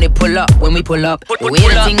DJ I'm on it, pull up when we pull up. The way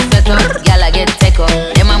the things set up, y'all I get take up.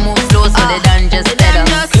 Then I move slow so they done just better.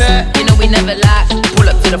 You know we never lie. Pull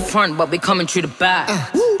up to the front, but we coming through the back.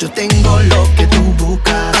 Yo tengo lo que tú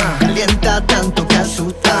buscas, calienta tanto que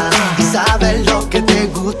asusta. Y sabes lo que te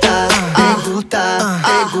gusta, te gusta,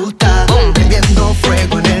 te gusta. Prendiendo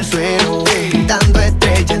fuego en el suelo, dando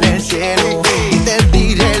estrella en el cielo. Y te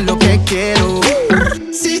diré lo que quiero.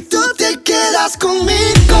 Si tú te quedas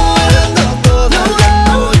conmigo, bailando toda la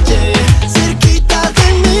noche, cerquita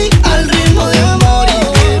de mí, al ritmo de amor y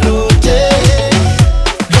derroche.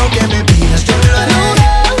 Lo que me pidas yo lo haré,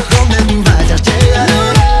 donde tú vayas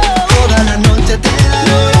llegaré, toda la noche te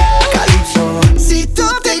daré. Calypso, si tú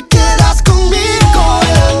te quedas conmigo,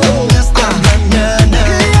 bailando hasta mañana,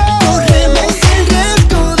 corremos el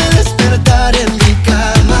riesgo de despertar en mi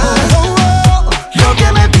cama. Lo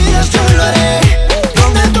que me pidas yo lo haré,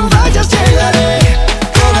 donde tú vayas llegaré,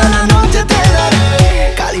 toda la noche te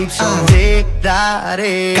daré. Calypso, te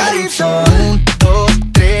daré. Calypso, 1, 2,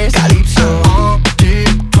 3. Calypso, 1, 2, 3.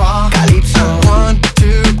 Calypso, 1,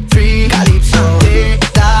 2, 3. Calypso, te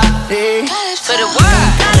daré. For the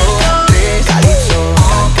world. 1, 2, 3. Calypso, 1,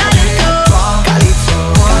 2, 3.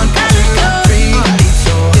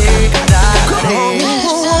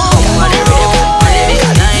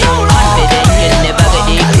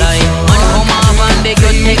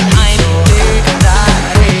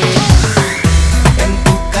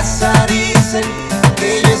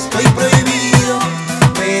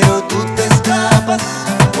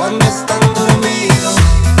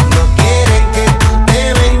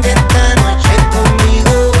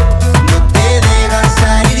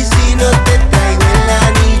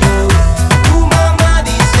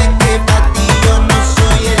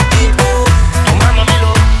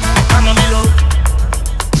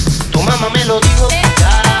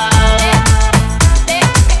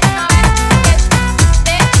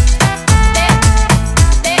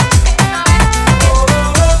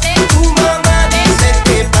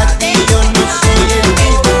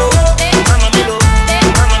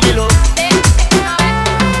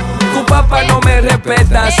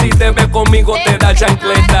 amigo te da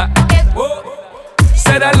chancleta.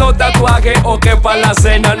 ¿Serán los tatuajes o que pa' la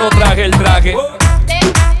cena no traje el traje?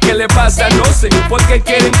 ¿Qué le pasa? No sé, porque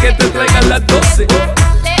quieren que te traigan las 12.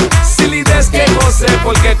 Si lides que no sé,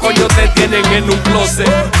 porque coño te tienen en un closet.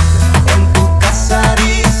 En tu casa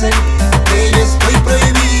dicen que yo estoy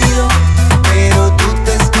prohibido, pero tú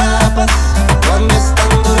te escapas cuando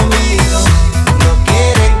están dormidos. No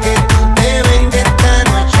quieren que tú te vengas esta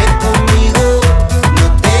noche conmigo. No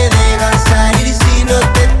te dejan salir si no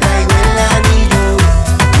te traigo el anillo.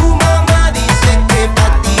 Tu mamá dice que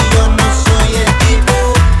pa' ti yo no soy el tipo.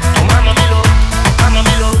 Tu mamá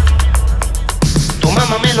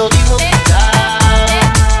me lo dijo.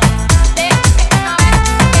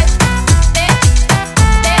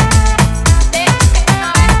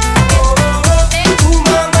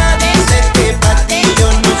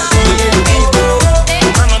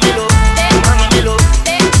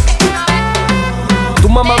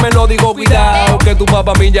 Digo cuidado, que tu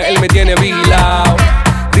papá milla, él me tiene vigilado.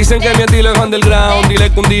 Dicen que mi estilo es underground. Dile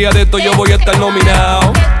que un día de esto yo voy a estar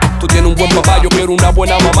nominado. Tú tienes un buen papá, yo quiero una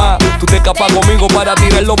buena mamá. Tú te escapas conmigo para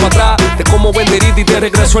tirarlo para atrás. Te como benderita y te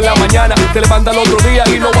regreso en la mañana. Te levantas el otro día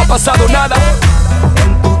y no ha pasado nada.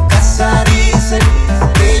 En tu casa dicen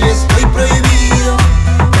que yo estoy prohibido,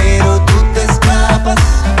 pero tú te escapas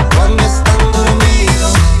cuando están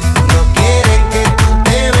dormidos. No quieren que tú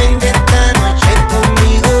te vengas esta noche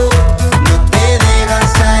conmigo. No te dejan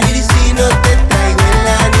salir si no te traigo el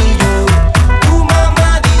anillo. Tu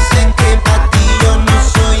mamá dice que pa' ti yo no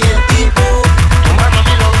soy el tipo.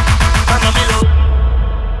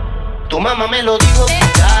 Tu mamá me lo dijo.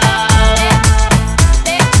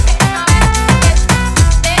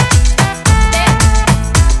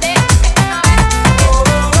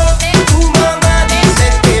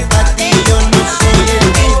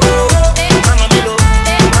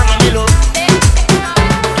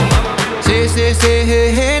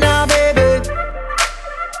 Hey now, baby.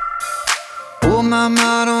 Oh,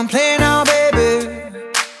 mama, don't play now, baby.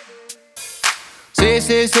 Say,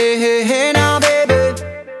 hey now, baby.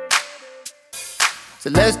 So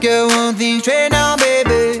let's get one thing straight now,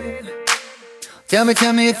 baby. Tell me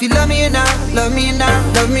if you love me or not, love me or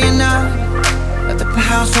not, love me or not. At the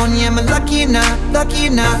house on you, am I lucky or not, lucky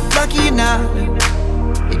or not, lucky or not?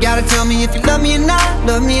 You gotta tell me if you love me or not,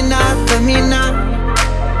 love me or not, love me or not.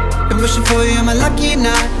 I'm wishing for you, am I lucky or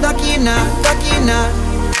not, lucky or not, lucky or not?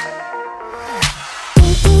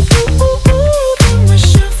 Ooh, ooh, ooh, ooh, ooh, I'm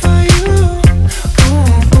wishing for you. Ooh,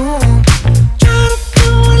 ooh. Try to do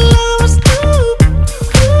what lovers do.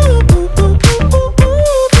 Ooh, ooh, ooh, ooh, ooh,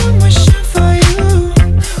 ooh, I'm wishing for you.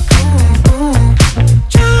 Ooh, ooh.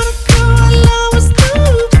 Try to do what lovers do.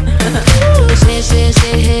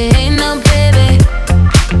 Say, hey now, baby.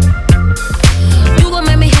 You gon'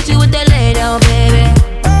 make me hit you with that lay down, baby.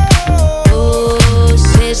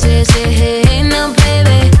 Say, hey now,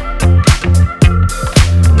 baby.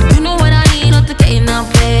 You know what I need, not the day now,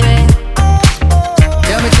 baby.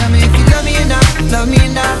 Tell me if you love me or not, love me or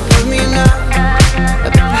not, love me or not.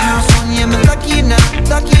 At the house on you, am I lucky or not,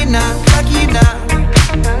 lucky or not, lucky or not?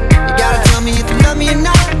 You gotta tell me if you love me or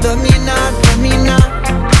not, love me or not, love me or not.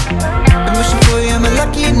 I'm wishing for you, am I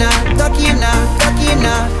lucky or not, lucky or not, lucky or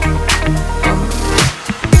not?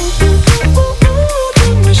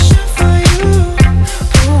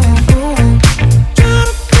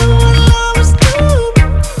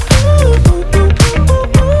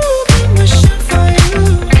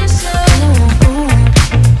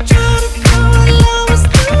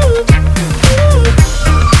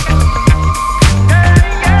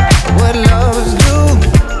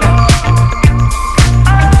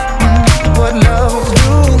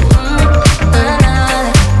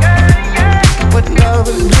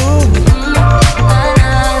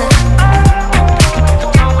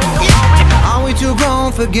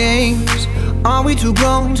 Games, are we too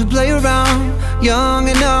grown to play around? Young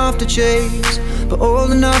enough to chase, but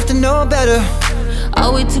old enough to know better.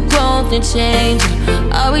 Are we too grown to change?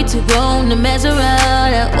 Are we too grown to mess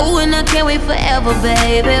around? Oh, and I can't wait forever,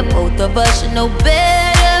 baby. Both of us should know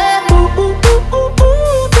better. Ooh, ooh, ooh, ooh,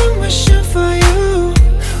 ooh, I'm wishing for you.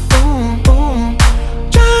 Ooh, ooh.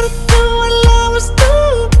 Try to do what lovers do.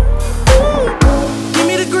 Ooh. Give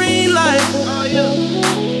me the green light,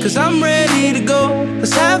 cause I'm ready to go.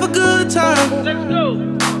 Let's have a good time. Let's go.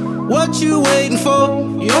 What you waiting for?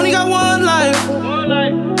 You only got one life,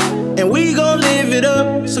 and we gon' live it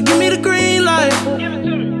up. So give me the green light,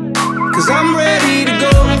 cause I'm ready to go.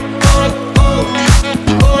 Oh, oh,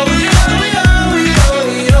 oh, yeah, yeah, yeah,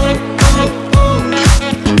 yeah, oh, oh.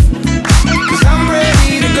 Cause I'm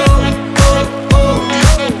ready to go. Oh, oh,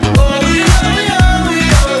 oh, yeah, yeah,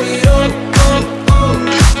 yeah, yeah, oh, oh,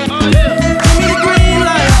 oh, yeah.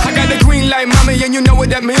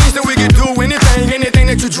 that means that we can do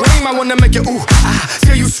anything that you dream. I wanna make you ooh,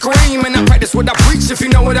 till you scream. And I practice what I preach, if you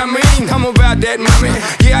know what I mean. I'm about that, mommy.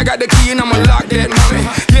 Yeah, I got the key and I'ma lock that, mommy.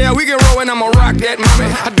 Yeah, we can roll and I'ma rock that,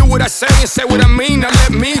 mommy. I do what I say and say what I mean. Now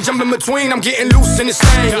let me jump in between. I'm getting loose in this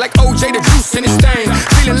thing, like OJ the juice in this thing.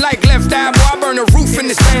 Feeling like left eye, boy, I burn the roof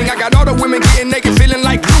in this thing. I got all the women getting naked, feeling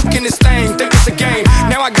like Luke in this thing. Think it's a game.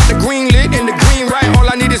 Now I got the green lit and the green right.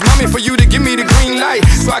 All I need is mommy for you to give me the green light,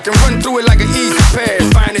 so I can run through it like an easy pass.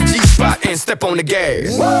 Find a G-spot and step on the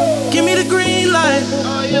gas. Give me the green light,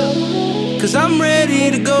 cause I'm ready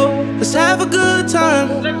to go. Let's have a good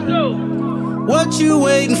time. Let's go. What you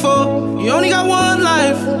waiting for? You only got one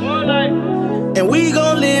life, and we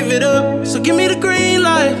gon' live it up. So give me the green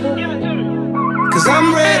light, cause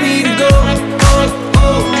I'm ready to go. Oh,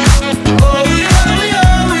 oh, oh, yeah,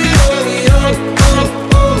 yeah, yeah, yeah, oh,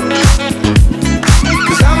 oh.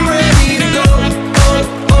 Cause I'm ready to go. Oh,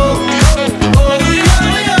 oh, oh, yeah,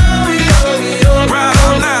 yeah, yeah, yeah. Right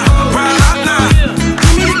on now.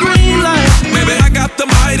 Give me the green light. Baby, I got the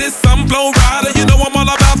Midas, some flow rider. You know I'm all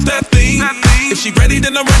about that thing. If she ready,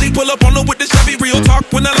 then I'm ready. Pull up on her with the Chevy. Real talk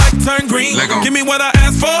when the light turn green. Give me what I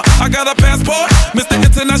asked for. I got a passport. Mr.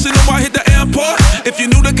 International, I hit the airport. If you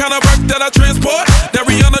knew the kind of work that I transport, that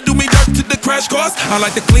Rihanna do me dirt to the crash course. I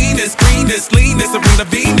like the cleanest, greenest, leanest, Serena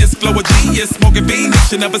Venus, flow of genius, smoking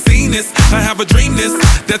Venus. You never seen this. I have a dream this.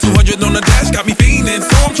 That 200 on the dash got me fiending.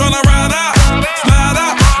 So I'm tryna ride out, slide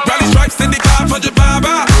out, rally stripes, 500 vibe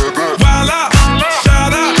out, wild out,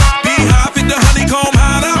 shout out, beehive in the honeycomb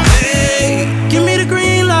hideout. Hey, give me the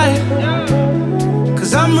green light,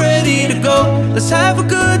 cause I'm ready to go. Let's have a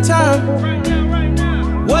good time.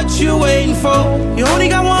 What you waiting for? You only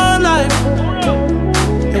got one life,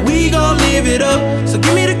 and we gon' live it up. So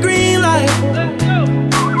give me the green light,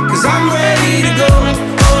 cause I'm ready to go.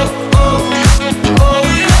 Oh, oh, oh,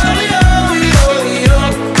 yeah, yeah, yeah,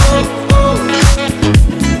 yeah, oh, oh.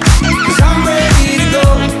 Cause I'm ready to go.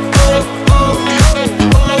 Oh, oh,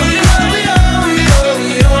 oh, yeah, yeah, yeah,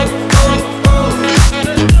 yeah, oh, oh.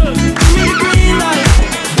 Give me the green light.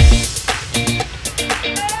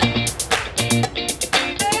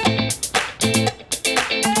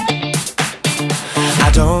 I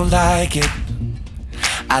don't like it.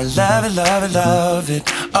 I love it, love it, love it.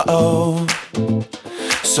 Uh-oh.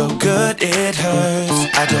 So good it hurts.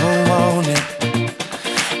 I don't want it.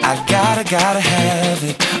 I gotta have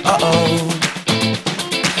it. Uh-oh.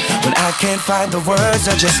 When I can't find the words,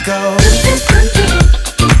 I just go.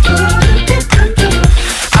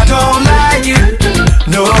 I don't like it.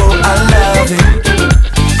 No, I love it.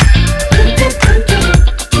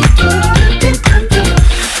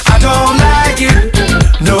 I don't like it.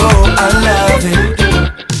 No, I love it.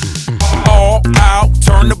 all out,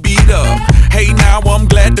 turn the beat up. Hey now, I'm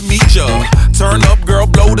glad to meet ya. Turn up, girl,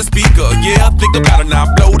 blow the speaker. Yeah, think about it now,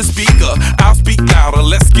 blow the speaker. I'll speak louder,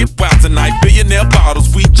 let's get wild tonight. Billionaire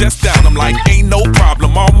bottles, we just down. I'm like, ain't no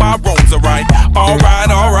problem, all my wrongs are right. Alright,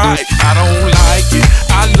 alright, I don't like it,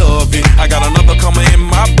 I love it. I got another coming in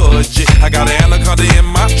my budget. I got an anaconda in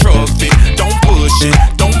my trophy. Don't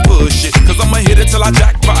push it, cause I'ma hit it till I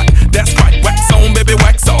jackpot. That's right, wax on, baby,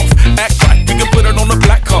 wax off. Act right, we can put it on the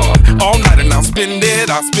black card. All night and I'll spend it,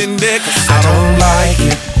 cause I don't like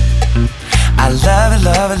it. I love it,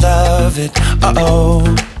 love it, love it.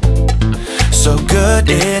 Uh-oh. So good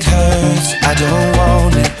it hurts. I don't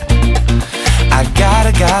want it. I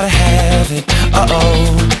gotta have it.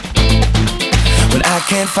 Uh-oh. When I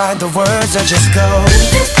can't find the words, I just go.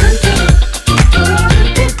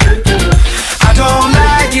 I don't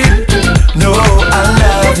like it. No, I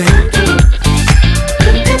love it.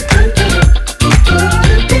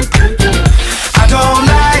 I don't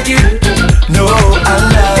like it. No, I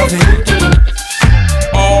love it.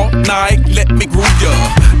 all night, let me groove ya.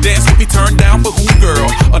 Dance with me, turn down for who, girl?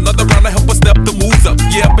 Another round to help us step the moves up.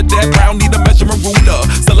 Yeah, but that round need a measurement ruler.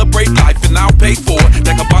 Celebrate life and I'll pay for it.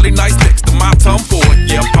 That a body nice next to my tongue for it.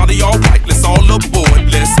 Yeah, party alright, let's all aboard.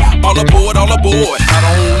 Let's all aboard, all aboard. I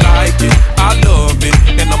don't like it, I love it.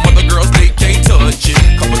 And them other girls, they can't touch it.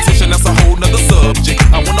 Competition, that's a whole nother subject.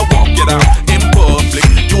 I wanna walk it out in public.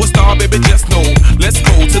 You a star, baby, just know. Let's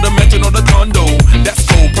go to the mansion or the condo. That's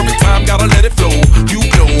cool, perfect time, gotta let it flow. You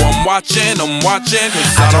know I'm watching,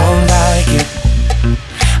 cause I don't like it.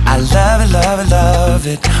 I love it, love it, love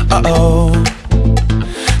it. Uh-oh.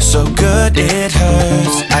 So good it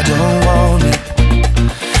hurts. I don't want it.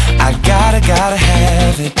 I gotta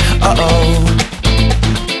have it. Uh-oh.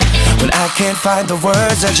 When I can't find the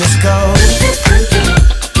words, I just go.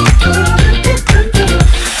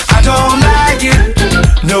 I don't like it.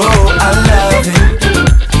 No, I love it.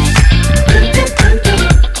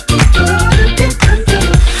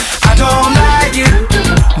 I don't like it.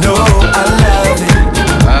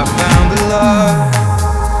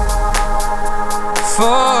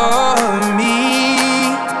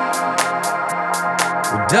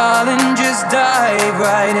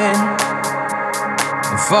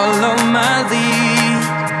 follow my lead.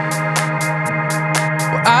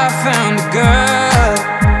 Well, I found a girl,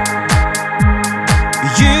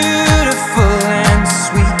 beautiful and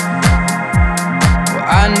sweet. Well,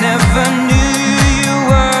 I never knew you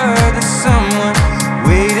were the someone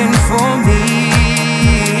waiting for me.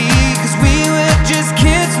 'Cause we were just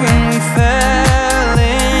kids when we fell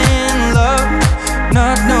in love,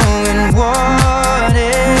 not knowing what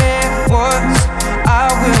it was. I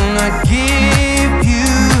will not give you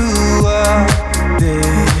up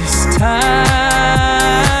this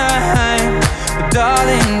time, but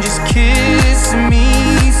darling, just kiss me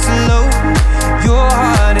slow. Your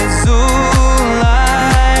heart is all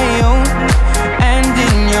I own, and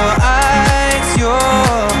in your eyes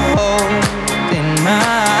you're holding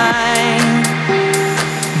mine.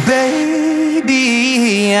 Baby,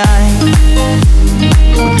 I'm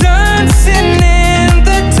dancing in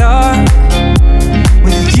the dark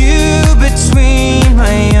with you between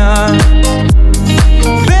my arms,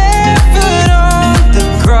 barefoot on the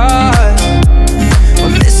grass,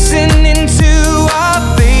 we're listening to our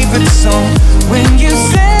favorite song. When you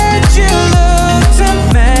said you looked a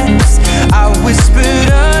mess, I whispered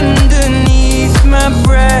underneath my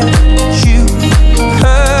breath. You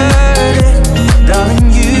heard it, darling,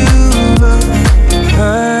 you look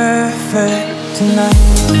perfect tonight.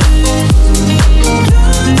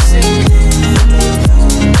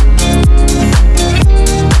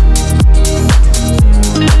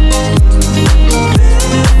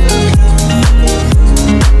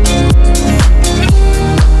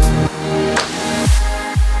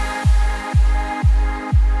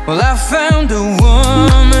 Well, I found a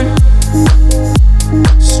woman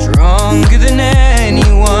stronger than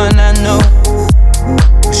anyone I know.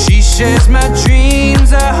 She shares my dreams.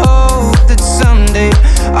 I hope that someday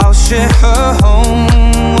I'll share her home.